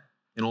cap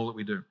in all that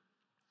we do.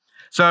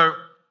 So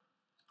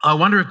I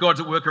wonder if God's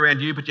at work around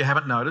you, but you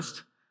haven't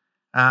noticed.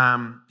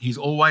 He's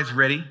always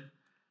ready.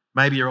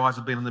 Maybe your eyes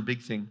have been on the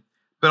big thing.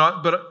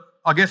 But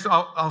I guess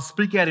I'll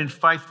speak out in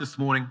faith this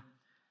morning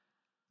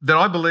that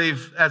I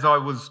believe, as I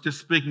was just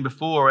speaking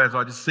before, as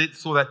I just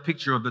saw that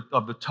picture of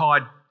the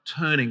tide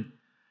turning,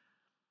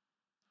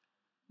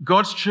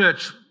 God's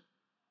church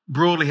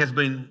broadly has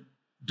been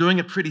doing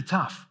it pretty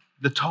tough.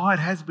 The tide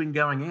has been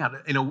going out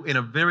in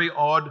a very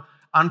odd,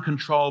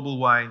 uncontrollable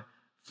way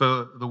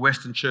for the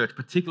Western church,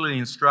 particularly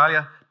in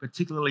Australia,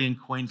 particularly in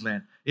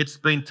Queensland. It's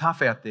been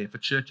tough out there for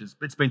churches.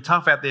 It's been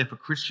tough out there for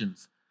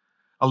Christians.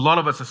 A lot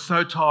of us are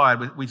so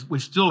tired. We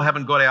still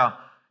haven't got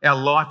our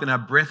life and our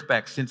breath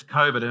back since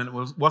COVID, and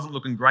it wasn't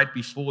looking great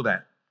before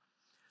that.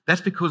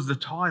 That's because the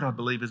tide, I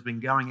believe, has been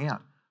going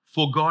out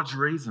for God's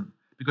reason,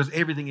 because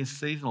everything is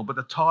seasonal, but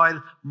the tide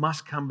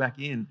must come back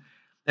in.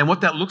 And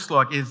what that looks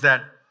like is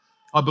that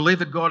I believe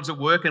that God's at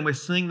work, and we're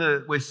seeing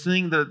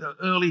the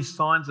early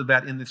signs of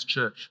that in this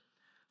church.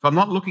 So I'm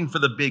not looking for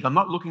the big. I'm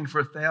not looking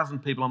for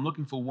 1,000 people. I'm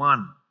looking for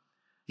one.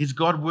 Is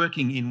God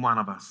working in one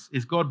of us?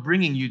 Is God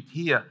bringing you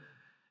here?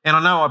 And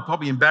I know I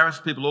probably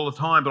embarrass people all the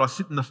time, but I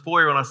sit in the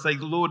foyer and I say,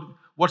 Lord,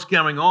 what's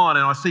going on?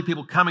 And I see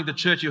people coming to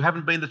church who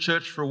haven't been to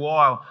church for a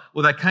while,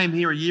 or they came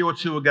here a year or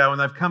two ago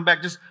and they've come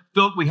back, just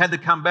felt we had to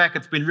come back.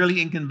 It's been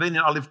really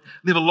inconvenient. I live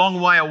a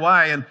long way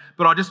away,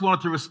 but I just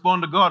wanted to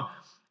respond to God.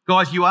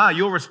 Guys,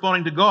 you're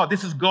responding to God.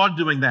 This is God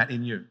doing that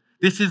in you.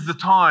 This is the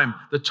time.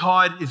 The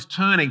tide is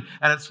turning,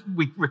 and it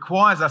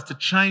requires us to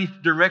change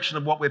the direction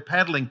of what we're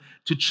paddling,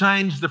 to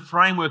change the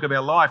framework of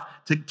our life,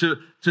 to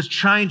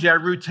change our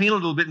routine a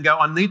little bit and go,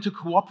 I need to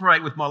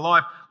cooperate with my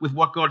life with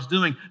what God's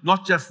doing,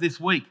 not just this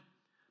week,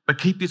 but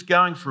keep this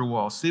going for a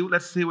while.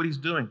 Let's see what he's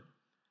doing.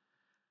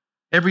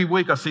 Every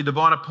week I see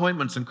divine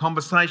appointments and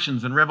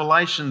conversations and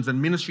revelations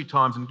and ministry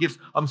times and gifts.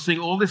 I'm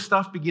seeing all this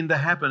stuff begin to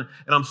happen,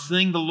 and I'm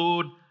seeing the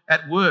Lord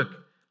at work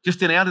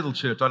just in our little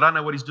church. I don't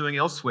know what he's doing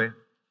elsewhere.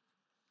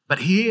 But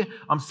here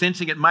I'm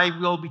sensing it may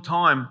well be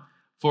time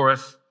for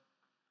us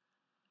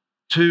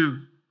to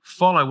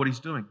follow what he's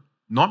doing.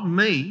 Not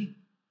me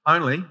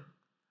only,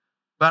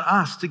 but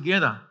us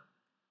together.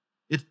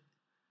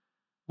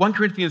 1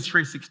 Corinthians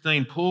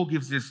 3:16, Paul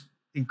gives this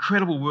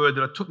incredible word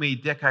that it took me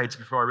decades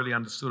before I really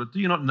understood it. Do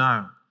you not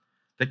know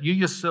that you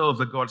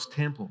yourselves are God's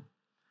temple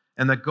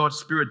and that God's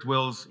Spirit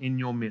dwells in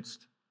your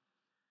midst?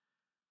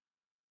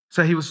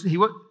 So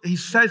he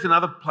says in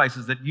other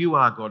places that you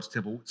are God's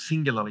temple,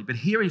 singularly. But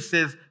here he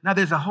says, no,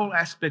 there's a whole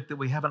aspect that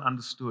we haven't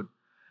understood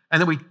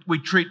and that we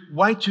treat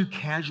way too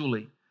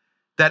casually,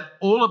 that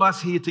all of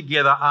us here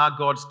together are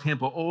God's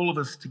temple, all of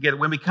us together.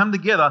 When we come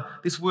together,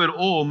 this word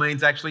all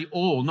means actually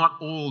all, not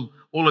all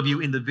of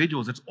you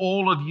individuals. It's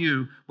all of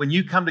you. When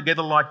you come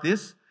together like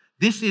this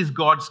is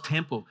God's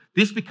temple.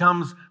 This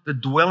becomes the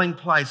dwelling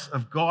place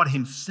of God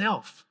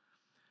himself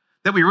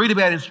that we read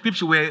about in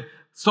Scripture, where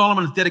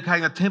Solomon's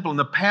dedicating a temple and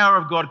the power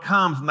of God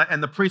comes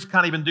and the priests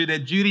can't even do their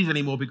duties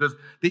anymore because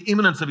the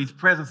imminence of his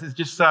presence is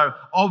just so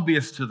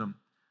obvious to them.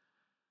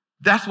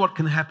 That's what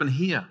can happen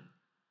here.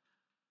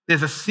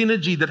 There's a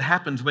synergy that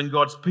happens when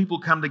God's people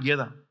come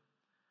together.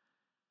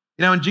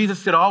 You know, and Jesus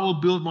said, I will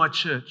build my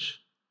church.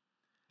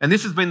 And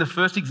this has been the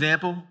first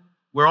example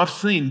where I've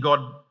seen God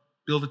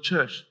build a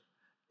church.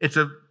 It's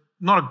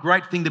not a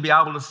great thing to be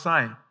able to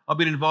say. I've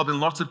been involved in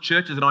lots of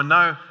churches and I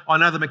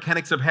know the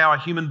mechanics of how a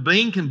human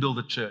being can build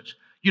a church.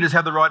 You just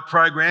have the right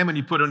program and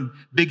you put in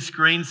big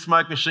screens,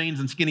 smoke machines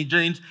and skinny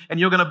jeans and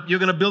you're going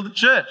to build a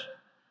church.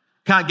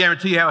 Can't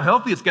guarantee how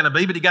healthy it's going to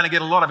be, but you're going to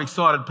get a lot of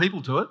excited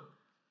people to it.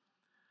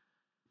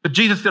 But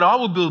Jesus said, I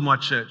will build my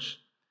church.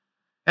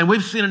 And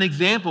we've seen an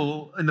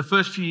example in the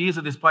first few years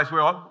of this place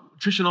where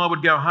Trish and I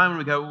would go home and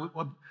we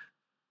go,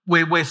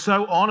 we're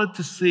so honoured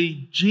to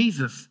see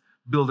Jesus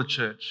build a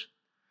church.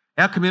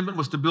 Our commitment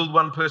was to build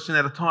one person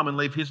at a time and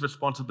leave his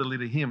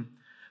responsibility to him.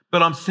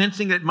 But I'm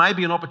sensing that may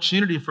be an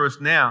opportunity for us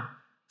now,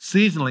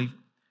 seasonally,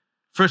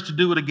 for us to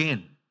do it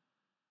again.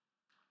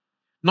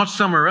 Not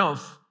somewhere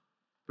else,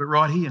 but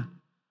right here.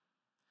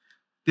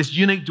 This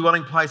unique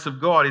dwelling place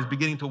of God is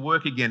beginning to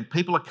work again.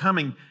 People are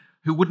coming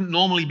who wouldn't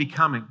normally be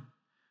coming.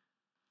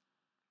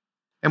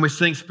 And we're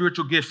seeing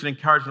spiritual gifts and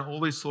encouragement,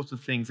 all these sorts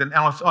of things. And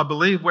I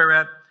believe we're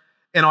at,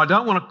 and I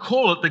don't want to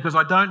call it because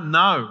I don't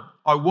know.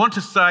 I want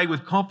to say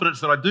with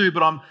confidence that I do,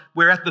 but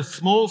we're at the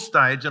small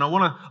stage and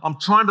I'm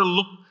trying to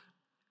look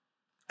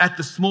at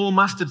the small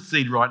mustard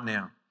seed right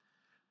now.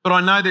 But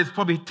I know there's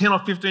probably 10 or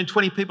 15,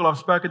 20 people I've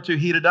spoken to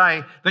here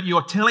today that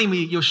you're showing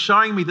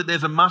me that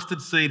there's a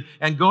mustard seed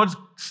and God's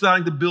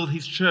starting to build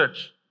his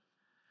church,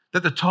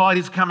 that the tide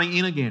is coming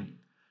in again.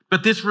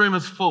 But this room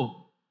is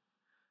full.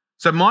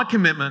 So my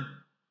commitment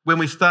when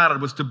we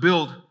started was to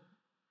build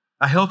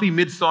a healthy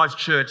mid-sized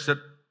church that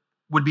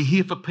would be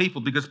here for people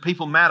because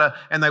people matter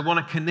and they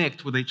want to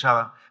connect with each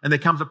other. And there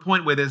comes a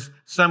point where there's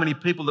so many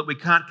people that we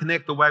can't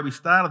connect the way we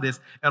started this.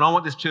 And I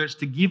want this church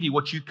to give you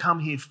what you come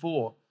here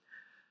for.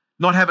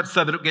 Not have it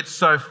so that it gets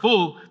so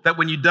full that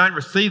when you don't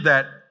receive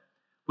that,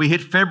 we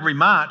hit February,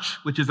 March,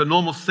 which is a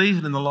normal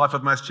season in the life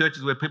of most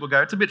churches where people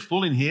go, it's a bit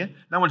full in here.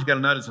 No one's going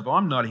to notice if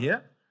I'm not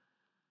here.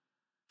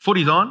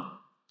 Footy's on.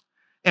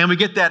 And we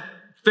get that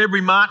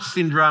February, March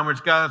syndrome where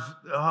it goes,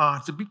 oh,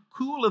 it's a bit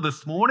cooler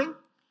this morning.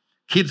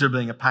 Kids are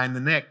being a pain in the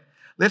neck.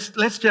 Let's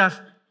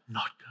just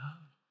not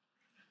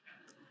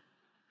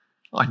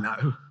go. I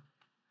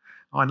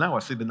know. I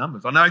see the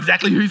numbers. I know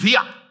exactly who's here.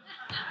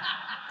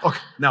 Okay.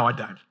 No, I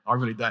don't. I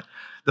really don't.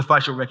 The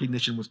facial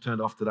recognition was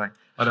turned off today.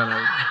 I don't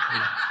know.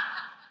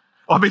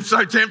 I've been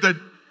so tempted.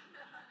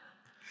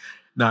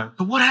 No.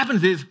 But what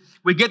happens is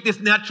we get this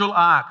natural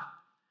arc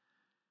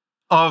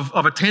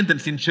of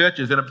attendance in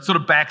churches and it sort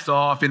of backs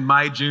off in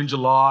May, June,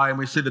 July, and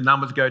we see the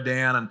numbers go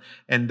down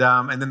and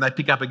then they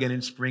pick up again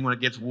in spring when it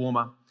gets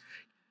warmer.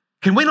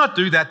 Can we not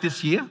do that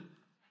this year?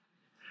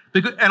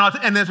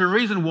 And there's a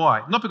reason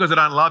why. Not because I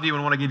don't love you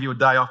and want to give you a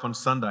day off on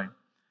Sunday,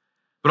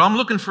 but I'm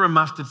looking for a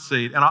mustard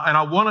seed and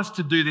I want us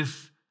to do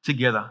this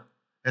together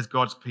as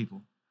God's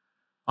people.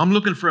 I'm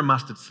looking for a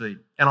mustard seed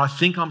and I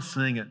think I'm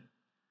seeing it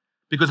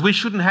because we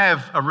shouldn't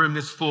have a room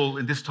this full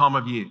in this time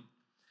of year.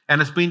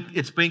 And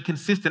it's been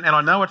consistent, and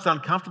I know it's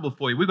uncomfortable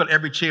for you. We've got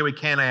every chair we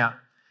can out,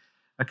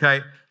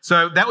 okay?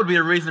 So that would be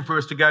a reason for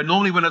us to go.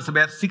 Normally when it's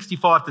about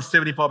 65 to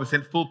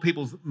 75% full,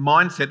 people's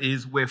mindset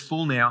is, we're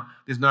full now,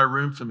 there's no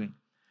room for me.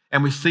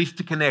 And we cease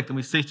to connect and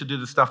we cease to do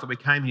the stuff that we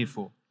came here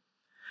for.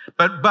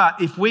 But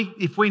if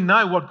we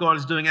know what God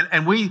is doing,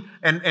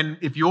 and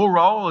if your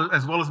role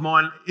as well as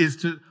mine is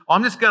to,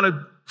 I'm just going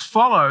to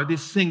follow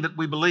this thing that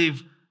we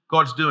believe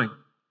God's doing.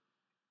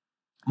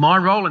 My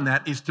role in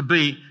that is to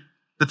be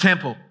the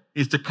temple,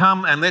 is to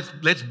come and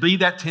let's be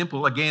that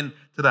temple again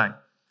today.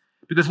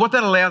 Because what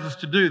that allows us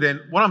to do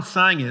then, what I'm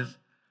saying is,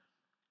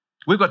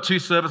 we've got 2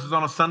 services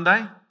on a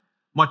Sunday.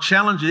 My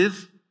challenge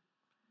is,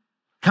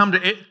 come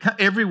to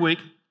every week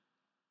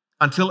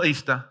until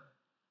Easter,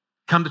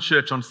 come to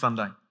church on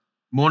Sunday,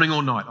 morning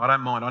or night. I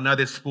don't mind. I know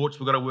there's sports,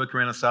 we've got to work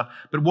around and stuff.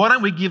 But why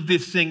don't we give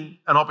this thing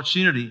an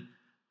opportunity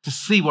to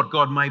see what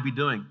God may be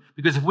doing?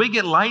 Because if we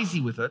get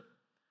lazy with it,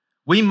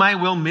 we may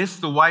well miss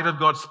the wave of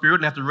God's Spirit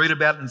and have to read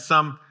about it in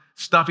some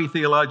stuffy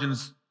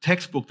theologian's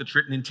textbook that's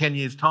written in 10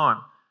 years' time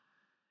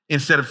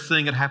instead of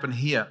seeing it happen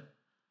here.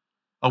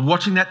 of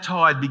watching that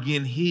tide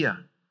begin here.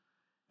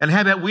 And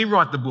how about we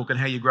write the book on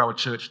how you grow a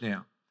church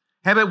now?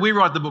 How about we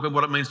write the book on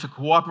what it means to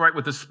cooperate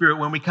with the Spirit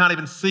when we can't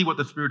even see what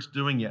the Spirit's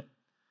doing yet?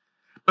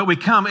 But we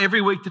come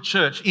every week to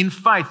church in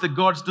faith that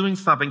God's doing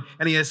something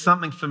and He has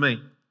something for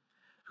me.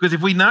 Because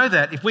if we know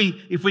that, if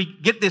we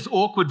get this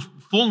awkward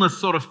fullness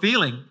sort of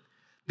feeling,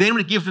 then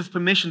it gives us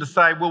permission to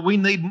say, well, we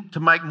need to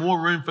make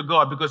more room for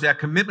God because our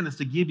commitment is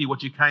to give you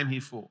what you came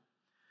here for.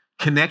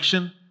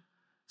 Connection,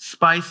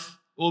 space,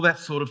 all that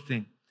sort of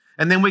thing.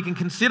 And then we can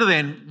consider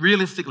then,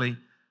 realistically,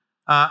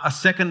 a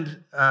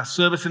second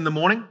service in the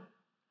morning,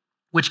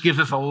 which gives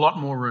us a lot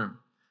more room.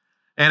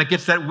 And it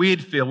gets that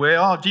weird feel where,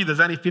 oh, gee, there's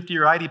only 50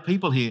 or 80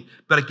 people here,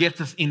 but it gets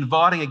us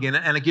inviting again,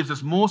 and it gives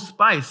us more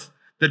space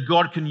that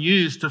God can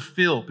use to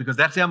fill, because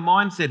that's our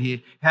mindset here.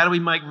 How do we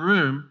make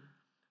room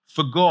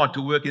for God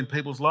to work in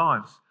people's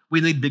lives?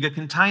 We need bigger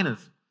containers.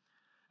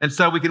 And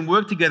so we can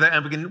work together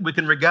and we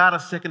can regard a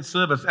second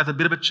service as a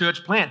bit of a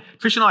church plant.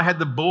 Trish and I had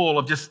the ball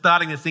of just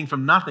starting this thing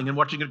from nothing and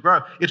watching it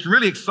grow. It's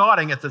really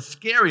exciting. It's as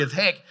scary as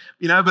heck,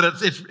 but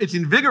it's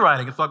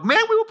invigorating. It's like,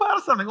 man, we were part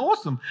of something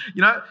awesome,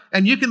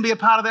 and you can be a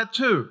part of that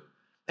too.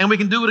 And we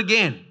can do it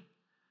again.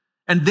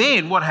 And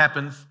then what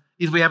happens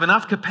is we have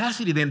enough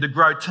capacity then to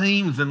grow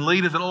teams and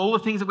leaders and all the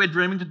things that we're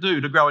dreaming to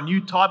do, to grow a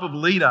new type of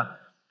leader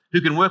who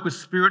can work with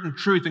spirit and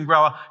truth and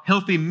grow a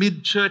healthy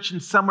mid-church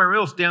and somewhere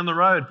else down the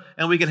road.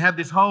 And we can have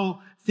this whole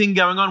thing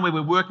going on where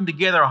we're working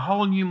together, a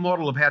whole new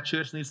model of how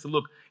church needs to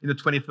look in the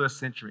 21st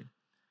century.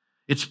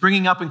 It's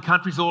springing up in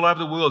countries all over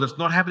the world. It's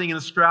not happening in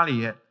Australia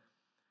yet.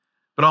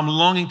 But I'm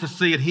longing to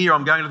see it here.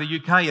 I'm going to the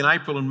UK in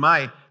April and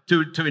May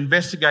to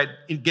investigate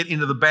and get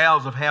into the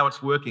bowels of how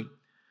it's working.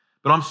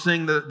 But I'm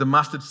seeing the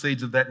mustard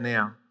seeds of that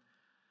now.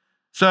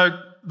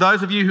 So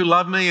those of you who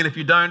love me, and if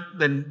you don't,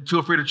 then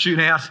feel free to tune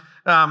out.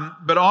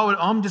 But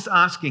I'm just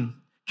asking,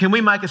 can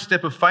we make a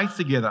step of faith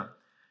together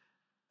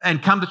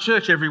and come to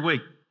church every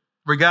week,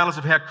 regardless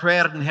of how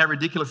crowded and how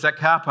ridiculous that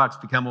car park's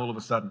become all of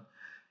a sudden?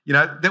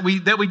 That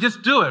we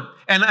just do it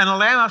and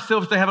allow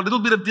ourselves to have a little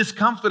bit of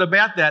discomfort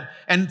about that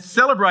and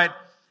celebrate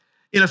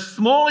in a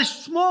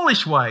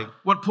smallish way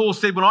what Paul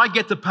said, when I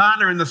get to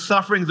partner in the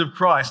sufferings of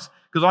Christ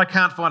because I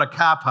can't find a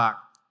car park.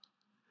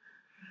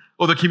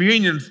 Or the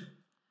communion's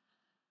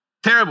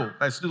terrible,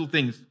 those little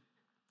things.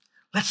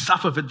 Let's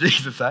suffer for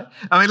Jesus, eh?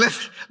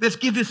 Let's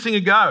give this thing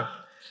a go.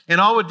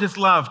 And I would just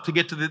love to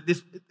get to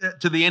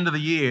the end of the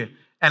year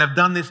and have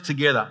done this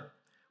together,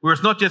 where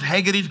it's not just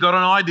Haggerty's got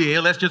an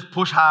idea, let's just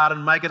push hard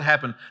and make it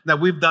happen. No,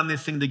 we've done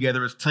this thing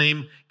together as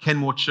Team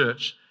Kenmore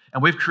Church,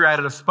 and we've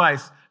created a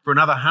space for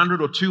another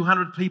 100 or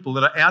 200 people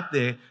that are out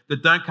there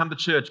that don't come to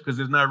church because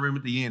there's no room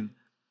at the inn,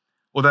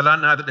 or they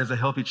don't know that there's a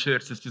healthy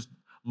church that's just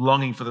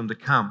longing for them to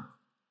come.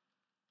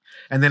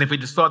 And then if we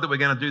decide that we're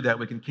going to do that,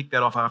 we can kick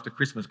that off after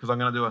Christmas, because I'm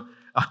going to do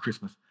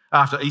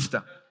after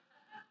Easter.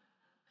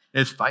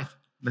 There's faith.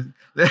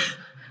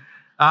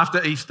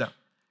 After Easter.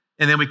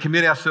 And then we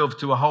commit ourselves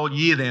to a whole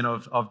year then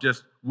of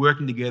just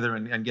working together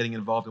and getting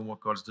involved in what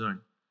God's doing.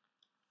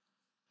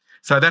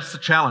 So that's the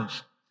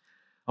challenge.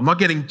 I'm not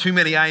getting too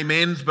many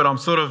amens, but I'm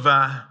sort of...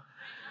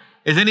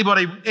 is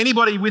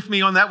anybody with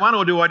me on that one,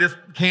 or do I just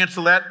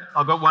cancel that?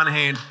 I've got one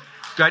hand.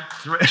 Great.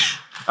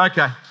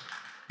 Okay.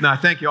 No,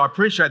 thank you. I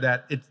appreciate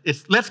that.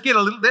 Let's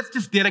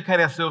just dedicate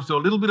ourselves to a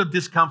little bit of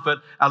discomfort,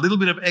 a little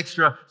bit of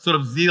extra sort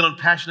of zeal and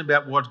passion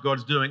about what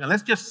God's doing, and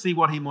let's just see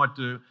what He might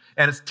do.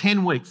 And it's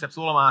 10 weeks. That's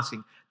all I'm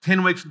asking.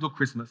 10 weeks until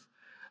Christmas.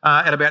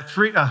 At about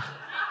 3...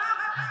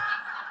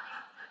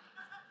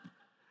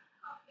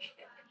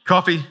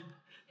 coffee.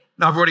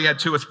 No, I've already had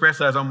 2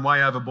 espressos. I'm way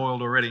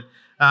overboiled already.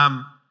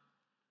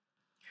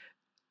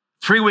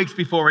 3 weeks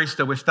before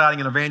Easter, we're starting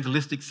an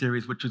evangelistic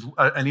series, which is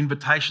an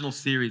invitational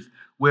series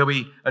where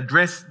we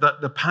address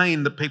the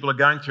pain that people are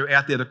going through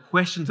out there, the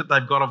questions that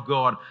they've got of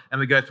God, and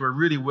we go through a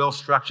really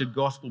well-structured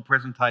gospel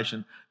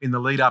presentation in the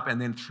lead-up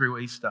and then through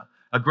Easter.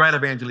 A great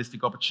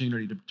evangelistic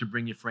opportunity to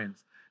bring your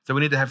friends. So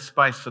we need to have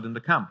space for them to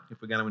come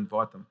if we're going to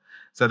invite them.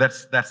 So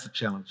that's the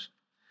challenge.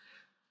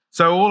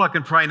 So all I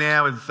can pray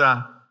now is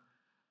that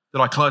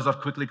I close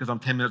off quickly because I'm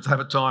 10 minutes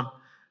over time,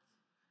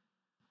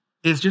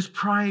 is just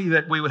pray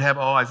that we would have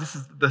eyes. This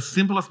is the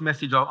simplest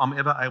message I'm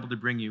ever able to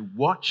bring you.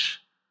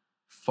 Watch,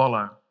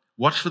 follow.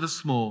 Watch for the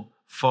small,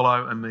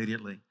 follow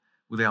immediately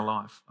with our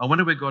life. I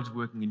wonder where God's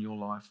working in your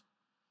life.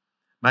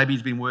 Maybe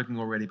He's been working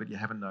already, but you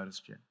haven't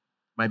noticed yet.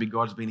 Maybe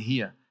God's been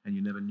here and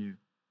you never knew.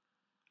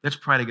 Let's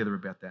pray together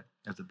about that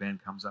as the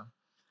band comes up.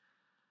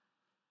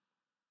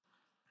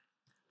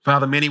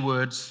 Father, many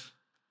words,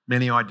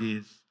 many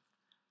ideas,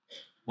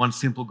 one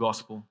simple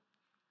gospel,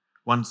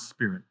 one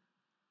Spirit,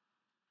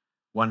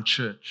 one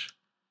church.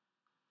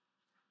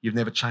 You've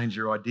never changed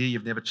your idea.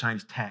 You've never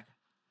changed tack.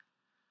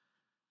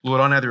 Lord,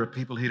 I know there are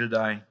people here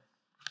today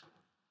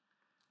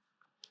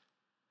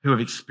who have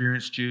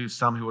experienced you,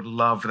 some who would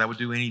love, they would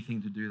do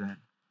anything to do that.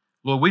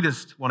 Lord, we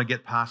just want to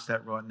get past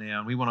that right now,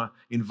 and we want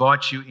to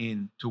invite you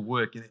in to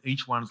work in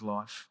each one's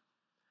life.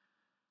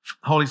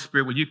 Holy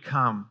Spirit, will you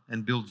come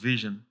and build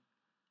vision?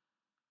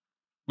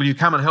 Will you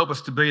come and help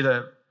us to be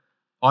the,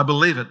 I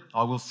believe it,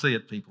 I will see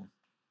it, people.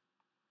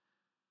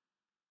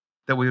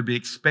 that we would be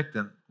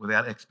expectant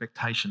without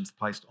expectations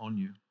placed on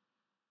you,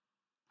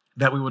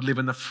 that we would live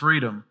in the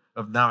freedom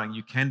of knowing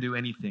you can do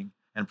anything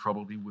and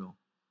probably will.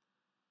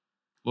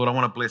 Lord, I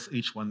want to bless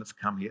each one that's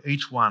come here.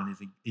 Each one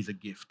is a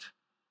gift.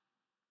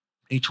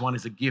 Each one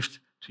is a gift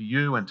to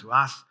you and to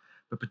us,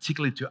 but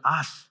particularly to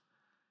us.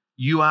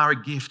 You are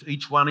a gift.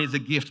 Each one is a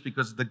gift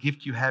because of the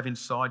gift you have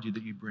inside you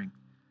that you bring.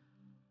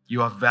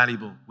 You are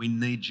valuable. We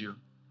need you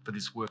for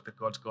this work that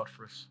God's got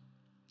for us.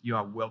 You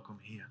are welcome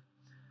here.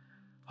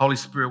 Holy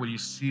Spirit, will you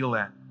seal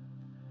that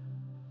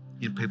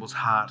in people's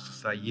hearts to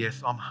say,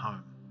 yes, I'm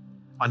home.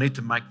 I need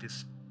to make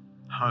this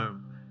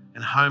home.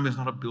 And home is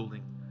not a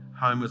building.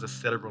 Home is a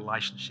set of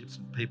relationships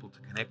and people to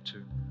connect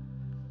to.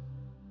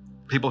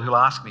 People who'll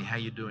ask me, how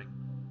you doing?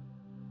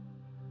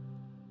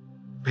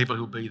 People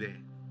who'll be there.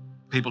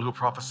 People who'll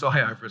prophesy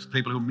over us.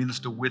 People who'll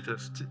minister with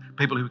us.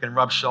 People who can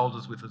rub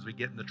shoulders with us as we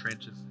get in the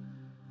trenches.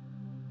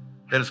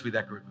 Let us be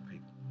that group of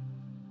people.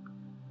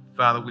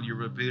 Father, will you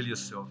reveal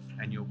yourself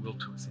and your will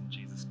to us in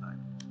Jesus' name?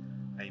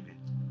 Amen.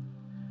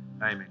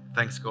 Amen.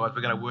 Thanks, guys.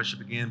 We're going to worship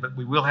again, but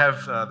we will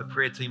have the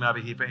prayer team over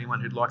here for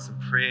anyone who'd like some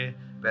prayer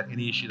about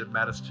any issue that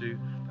matters to.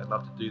 They'd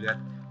love to do that.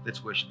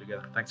 Let's worship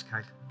together. Thanks,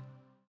 Kate.